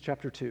Ephesians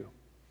chapter 2,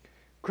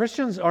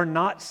 Christians are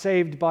not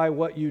saved by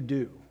what you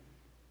do,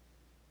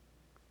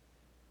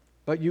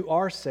 but you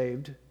are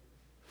saved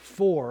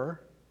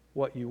for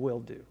what you will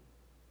do.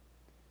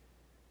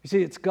 You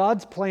see, it's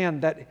God's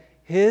plan that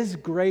His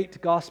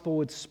great gospel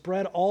would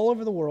spread all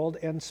over the world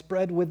and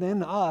spread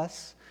within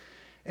us,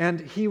 and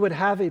He would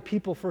have a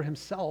people for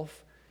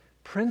Himself,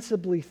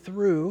 principally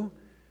through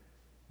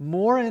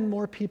more and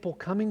more people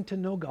coming to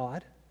know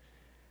God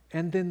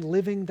and then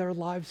living their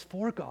lives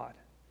for God,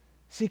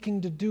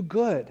 seeking to do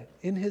good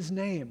in His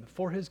name,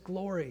 for His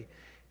glory,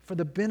 for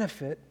the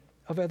benefit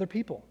of other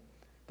people.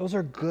 Those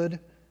are good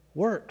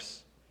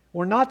works.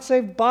 We're not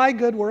saved by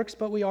good works,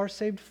 but we are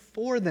saved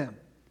for them.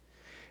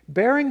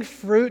 Bearing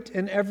fruit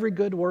in every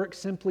good work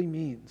simply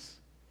means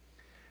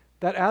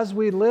that as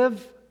we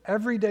live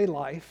everyday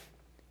life,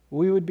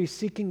 we would be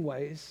seeking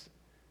ways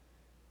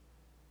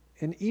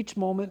in each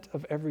moment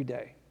of every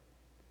day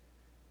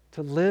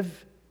to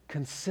live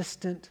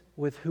consistent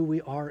with who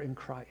we are in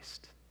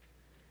Christ,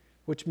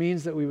 which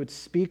means that we would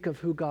speak of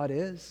who God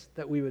is,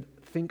 that we would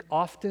think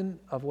often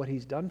of what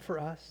He's done for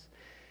us,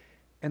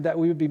 and that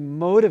we would be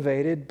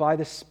motivated by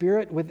the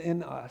Spirit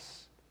within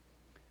us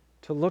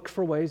to look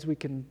for ways we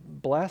can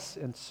bless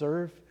and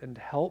serve and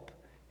help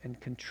and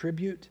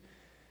contribute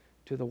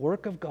to the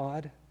work of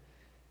God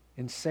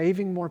in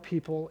saving more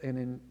people and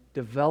in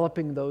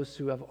developing those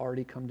who have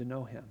already come to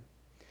know Him.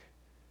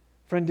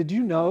 Friend, did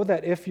you know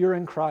that if you're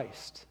in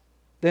Christ,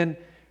 then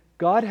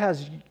God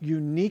has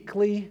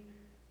uniquely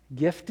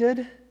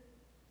gifted,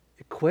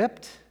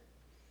 equipped,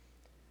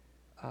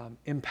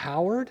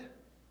 empowered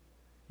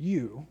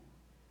you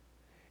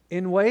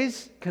in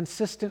ways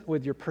consistent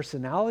with your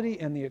personality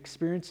and the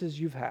experiences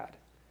you've had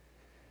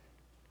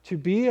to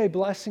be a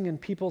blessing in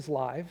people's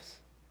lives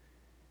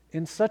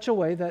in such a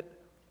way that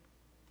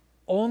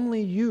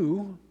only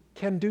you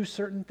can do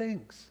certain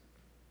things.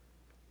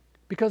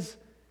 Because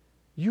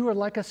you are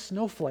like a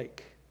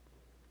snowflake.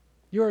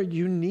 You are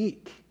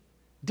unique,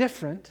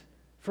 different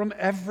from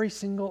every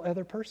single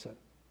other person.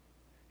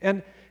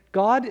 And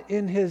God,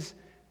 in His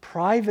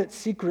private,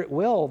 secret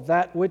will,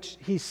 that which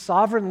He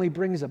sovereignly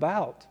brings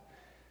about,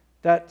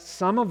 that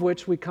some of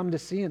which we come to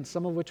see and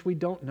some of which we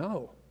don't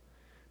know.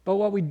 But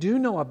what we do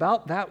know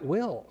about that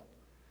will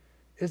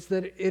is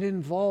that it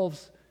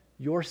involves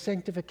your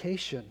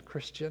sanctification,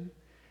 Christian,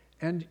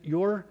 and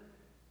your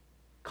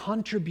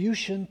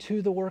contribution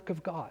to the work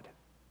of God.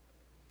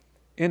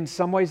 In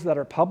some ways that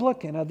are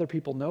public and other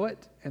people know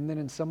it, and then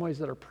in some ways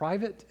that are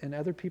private and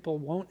other people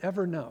won't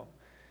ever know.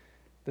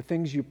 The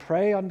things you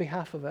pray on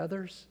behalf of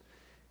others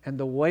and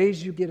the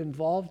ways you get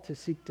involved to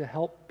seek to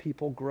help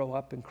people grow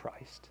up in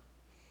Christ.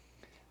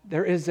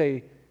 There is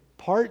a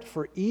part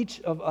for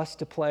each of us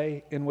to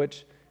play in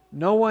which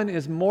no one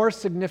is more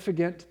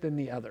significant than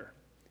the other,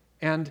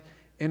 and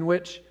in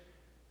which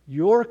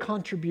your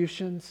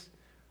contributions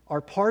are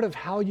part of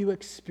how you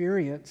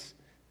experience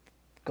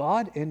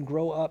God and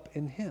grow up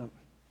in Him.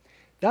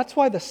 That's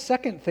why the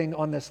second thing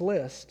on this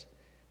list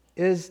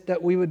is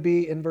that we would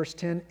be, in verse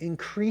 10,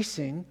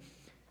 increasing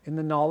in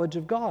the knowledge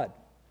of God.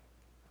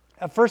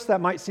 At first that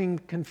might seem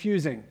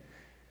confusing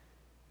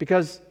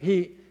because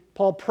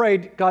Paul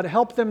prayed, God,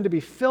 help them to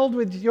be filled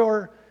with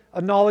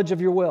a knowledge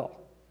of your will.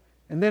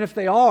 And then if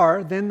they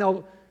are, then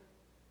they'll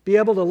be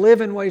able to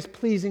live in ways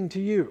pleasing to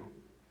you.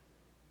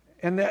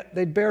 And that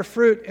they'd bear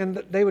fruit and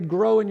that they would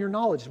grow in your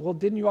knowledge. Well,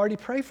 didn't you already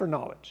pray for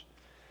knowledge?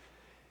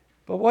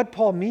 But what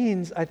Paul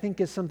means, I think,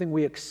 is something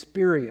we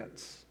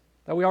experience,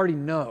 that we already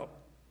know.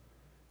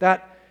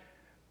 That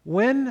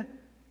when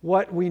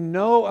what we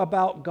know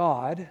about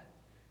God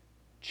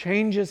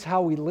changes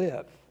how we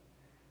live,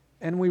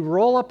 and we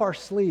roll up our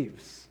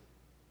sleeves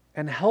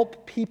and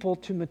help people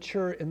to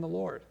mature in the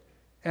Lord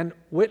and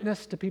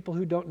witness to people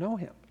who don't know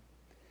Him,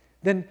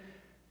 then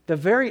the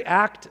very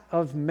act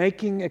of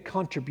making a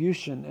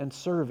contribution and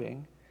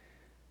serving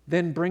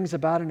then brings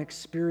about an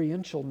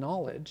experiential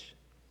knowledge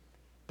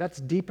that's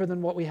deeper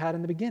than what we had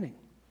in the beginning.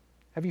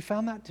 Have you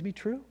found that to be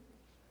true?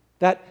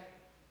 That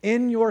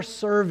in your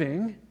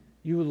serving,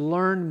 you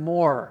learn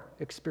more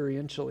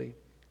experientially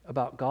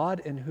about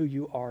God and who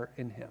you are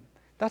in Him.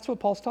 That's what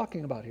Paul's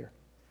talking about here.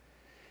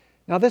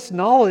 Now, this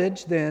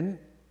knowledge, then,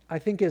 I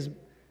think is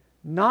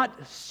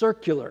not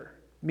circular,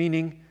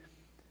 meaning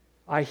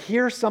I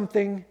hear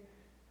something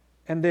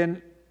and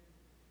then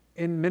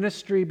in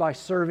ministry by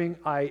serving,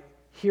 I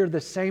hear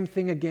the same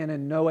thing again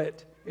and know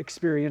it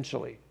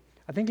experientially.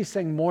 I think he's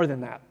saying more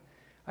than that.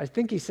 I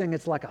think he's saying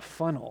it's like a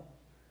funnel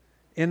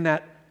in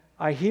that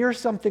I hear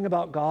something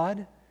about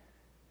God,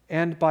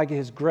 and by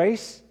His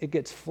grace, it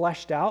gets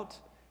fleshed out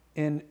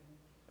in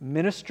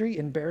ministry,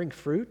 in bearing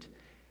fruit,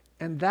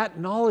 and that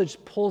knowledge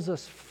pulls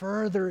us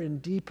further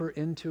and deeper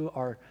into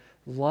our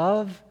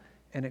love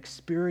and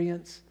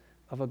experience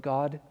of a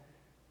God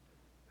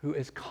who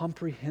is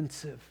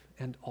comprehensive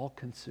and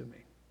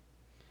all-consuming.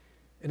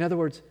 In other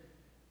words,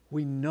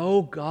 we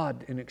know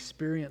God and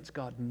experience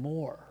God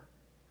more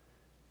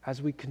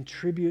as we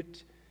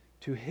contribute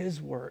to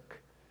His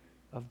work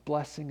of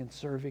blessing and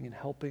serving and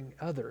helping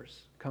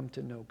others come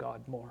to know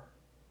God more.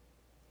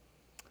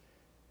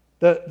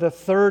 The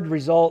third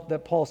result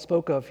that Paul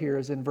spoke of here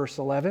is in verse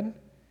 11.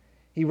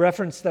 He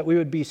referenced that we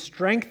would be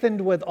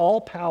strengthened with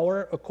all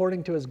power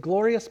according to His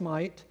glorious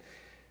might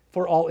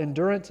for all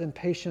endurance and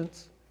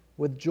patience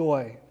with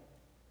joy.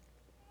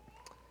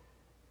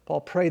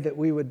 Paul prayed that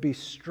we would be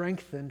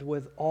strengthened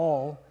with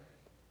all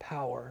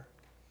power.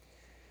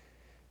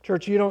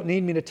 Church, you don't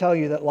need me to tell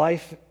you that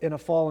life in a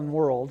fallen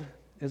world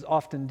is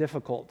often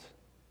difficult.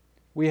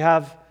 We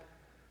have,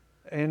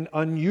 in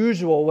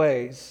unusual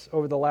ways,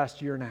 over the last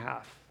year and a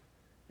half,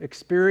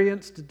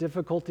 experienced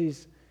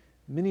difficulties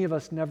many of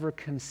us never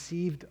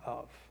conceived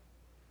of,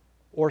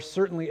 or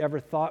certainly ever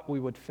thought we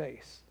would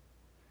face.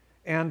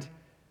 And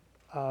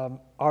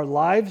our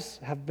lives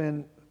have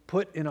been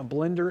put in a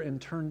blender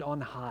and turned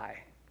on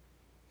high.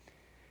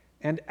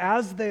 And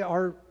as they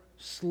are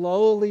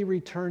slowly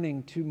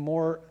returning to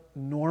more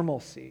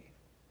normalcy,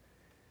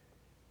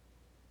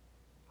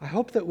 I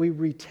hope that we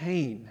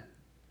retain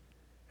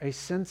a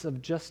sense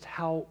of just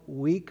how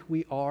weak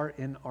we are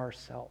in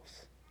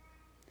ourselves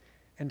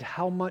and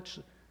how much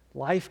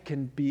life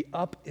can be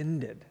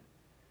upended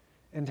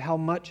and how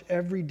much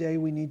every day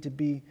we need to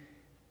be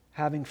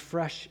having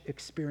fresh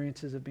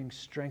experiences of being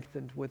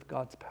strengthened with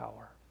God's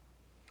power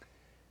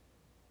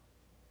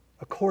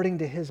according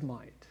to His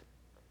might.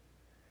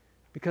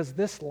 Because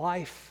this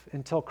life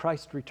until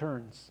Christ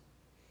returns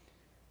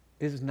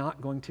is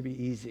not going to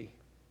be easy.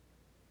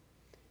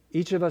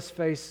 Each of us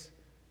face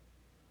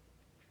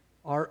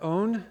our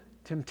own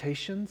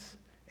temptations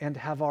and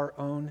have our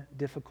own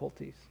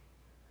difficulties.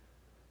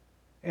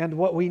 And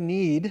what we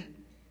need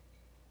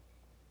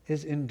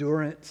is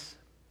endurance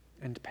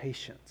and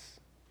patience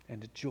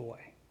and joy.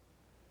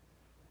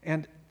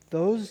 And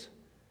those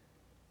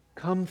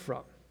come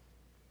from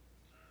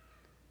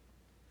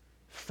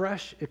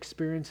fresh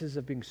experiences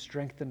of being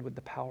strengthened with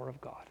the power of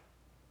God,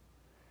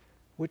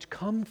 which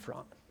come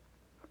from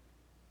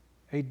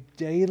a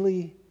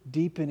daily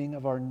deepening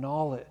of our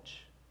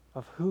knowledge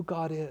of who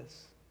God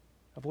is,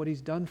 of what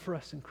He's done for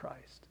us in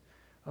Christ,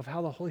 of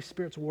how the Holy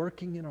Spirit's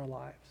working in our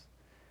lives,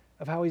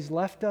 of how He's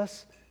left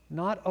us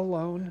not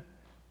alone,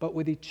 but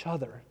with each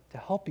other to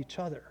help each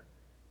other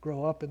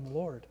grow up in the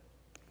Lord.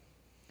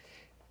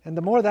 And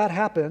the more that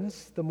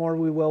happens, the more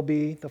we will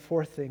be, the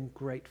fourth thing,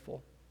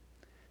 grateful.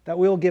 That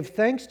we will give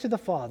thanks to the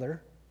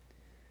Father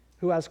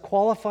who has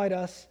qualified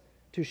us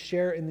to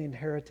share in the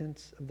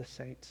inheritance of the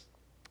saints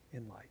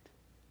in light.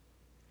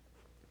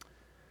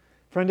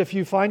 Friend, if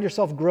you find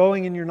yourself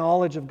growing in your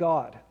knowledge of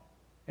God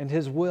and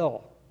His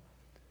will,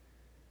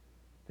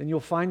 then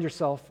you'll find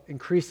yourself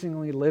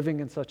increasingly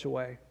living in such a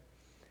way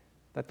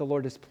that the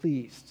Lord is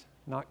pleased,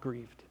 not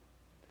grieved.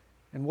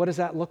 And what does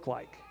that look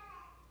like?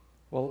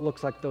 Well, it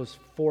looks like those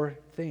four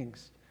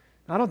things.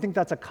 Now, I don't think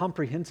that's a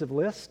comprehensive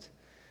list,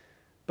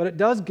 but it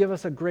does give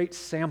us a great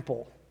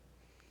sample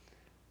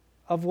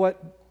of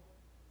what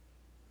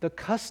the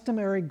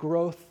customary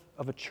growth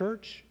of a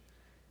church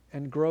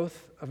and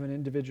growth of an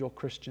individual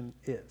Christian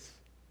is.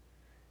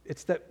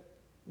 It's that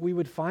we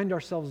would find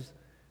ourselves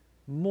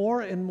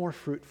more and more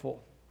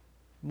fruitful,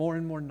 more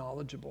and more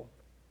knowledgeable,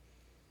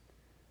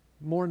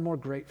 more and more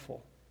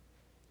grateful,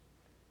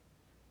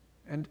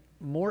 and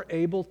more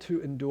able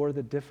to endure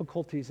the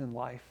difficulties in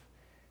life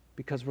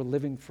because we're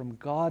living from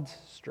God's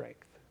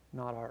strength,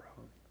 not our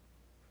own.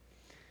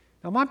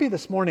 Now, it might be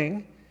this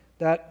morning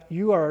that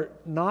you are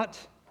not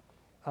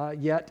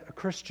yet a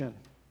Christian,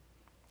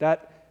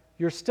 that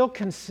you're still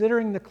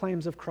considering the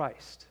claims of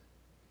Christ.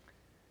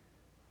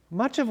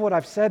 Much of what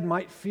I've said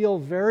might feel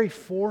very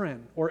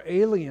foreign or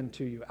alien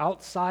to you,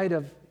 outside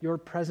of your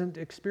present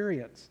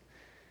experience.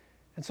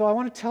 And so I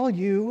want to tell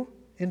you,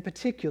 in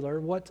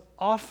particular, what's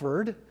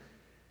offered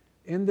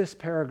in this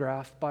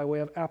paragraph by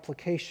way of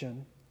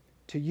application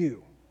to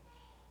you.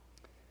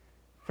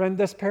 Friend,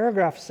 this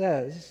paragraph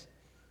says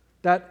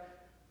that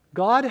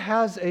God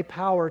has a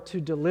power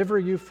to deliver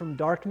you from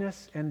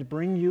darkness and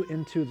bring you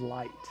into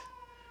light.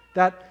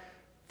 That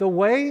the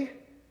way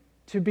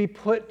to be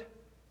put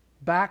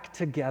back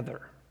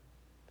together,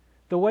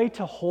 the way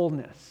to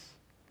wholeness,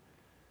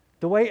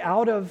 the way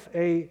out of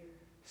a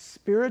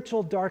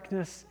spiritual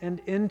darkness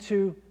and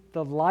into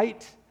the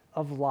light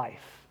of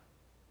life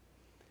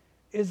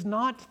is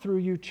not through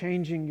you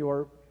changing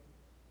your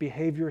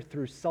behavior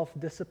through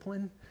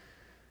self-discipline,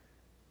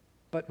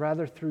 but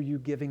rather through you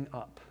giving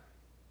up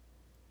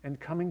and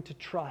coming to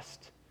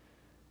trust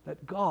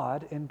that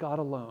God and God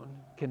alone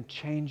can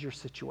change your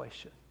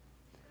situation.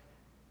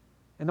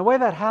 And the way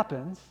that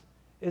happens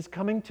is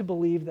coming to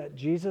believe that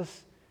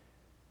Jesus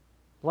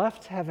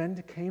left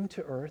heaven, came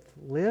to earth,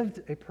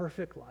 lived a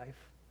perfect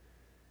life,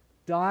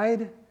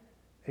 died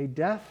a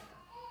death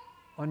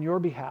on your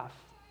behalf,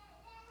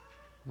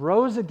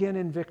 rose again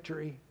in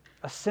victory,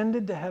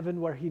 ascended to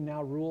heaven where he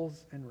now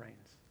rules and reigns.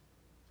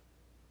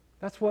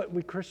 That's what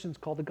we Christians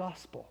call the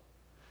gospel.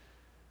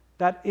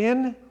 That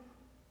in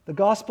the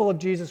gospel of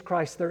Jesus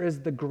Christ, there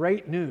is the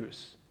great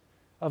news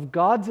of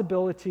God's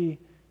ability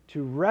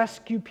to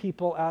rescue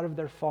people out of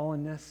their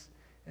fallenness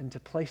and to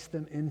place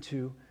them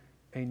into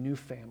a new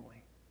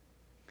family.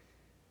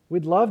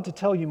 We'd love to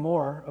tell you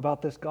more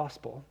about this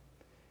gospel,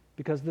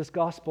 because this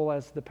gospel,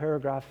 as the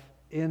paragraph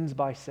ends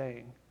by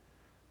saying,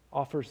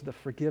 offers the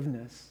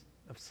forgiveness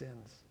of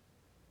sins.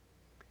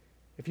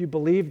 If you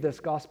believe this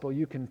gospel,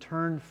 you can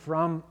turn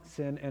from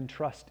sin and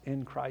trust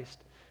in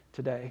Christ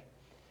today.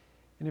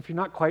 And if you're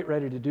not quite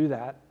ready to do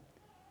that,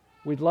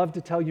 we'd love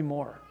to tell you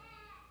more.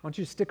 Why don't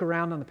you stick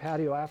around on the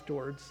patio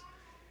afterwards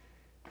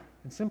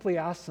and simply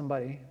ask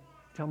somebody,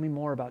 tell me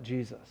more about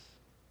Jesus.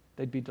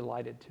 They'd be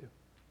delighted to.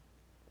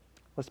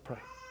 Let's pray.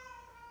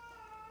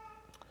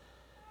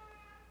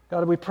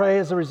 God, we pray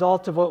as a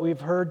result of what we've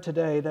heard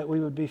today that we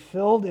would be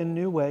filled in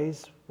new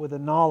ways with a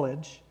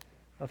knowledge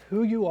of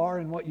who you are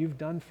and what you've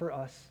done for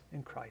us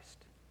in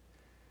Christ.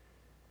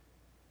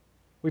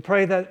 We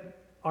pray that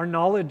our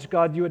knowledge,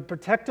 God, you would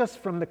protect us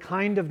from the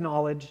kind of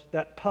knowledge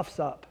that puffs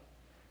up,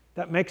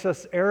 that makes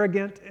us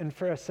arrogant and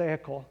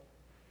pharisaical,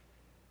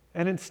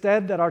 and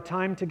instead that our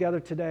time together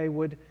today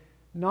would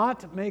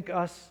not make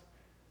us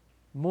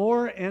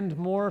more and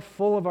more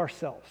full of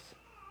ourselves,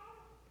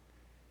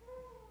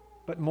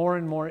 but more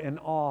and more in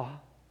awe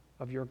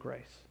of your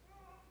grace.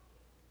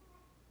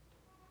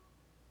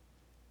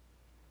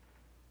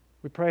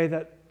 We pray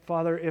that,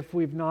 Father, if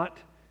we've not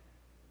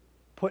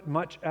put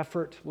much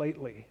effort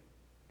lately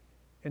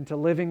into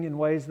living in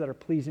ways that are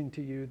pleasing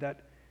to you,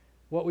 that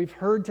what we've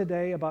heard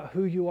today about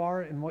who you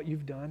are and what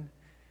you've done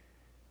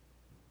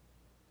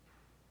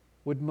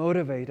would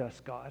motivate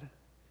us, God,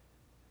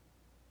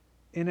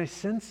 in a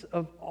sense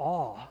of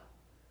awe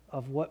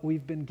of what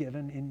we've been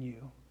given in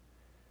you.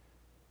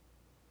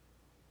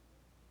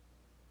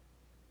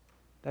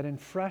 That in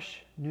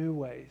fresh, new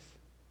ways,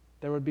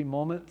 there would be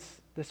moments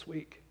this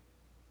week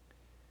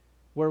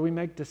where we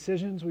make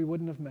decisions we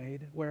wouldn't have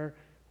made, where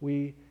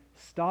we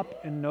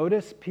stop and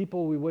notice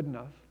people we wouldn't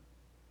have,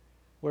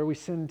 where we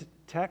send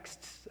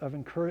texts of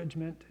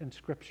encouragement and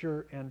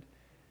scripture and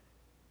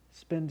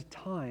spend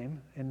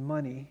time and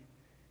money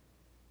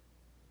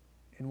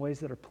in ways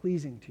that are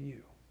pleasing to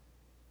you.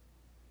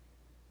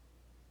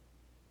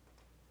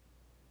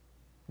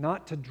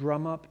 Not to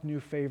drum up new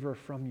favor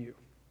from you,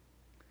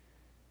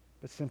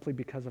 but simply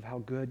because of how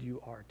good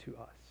you are to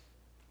us.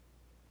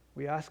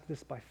 We ask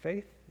this by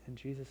faith in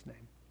Jesus'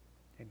 name.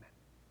 Amen.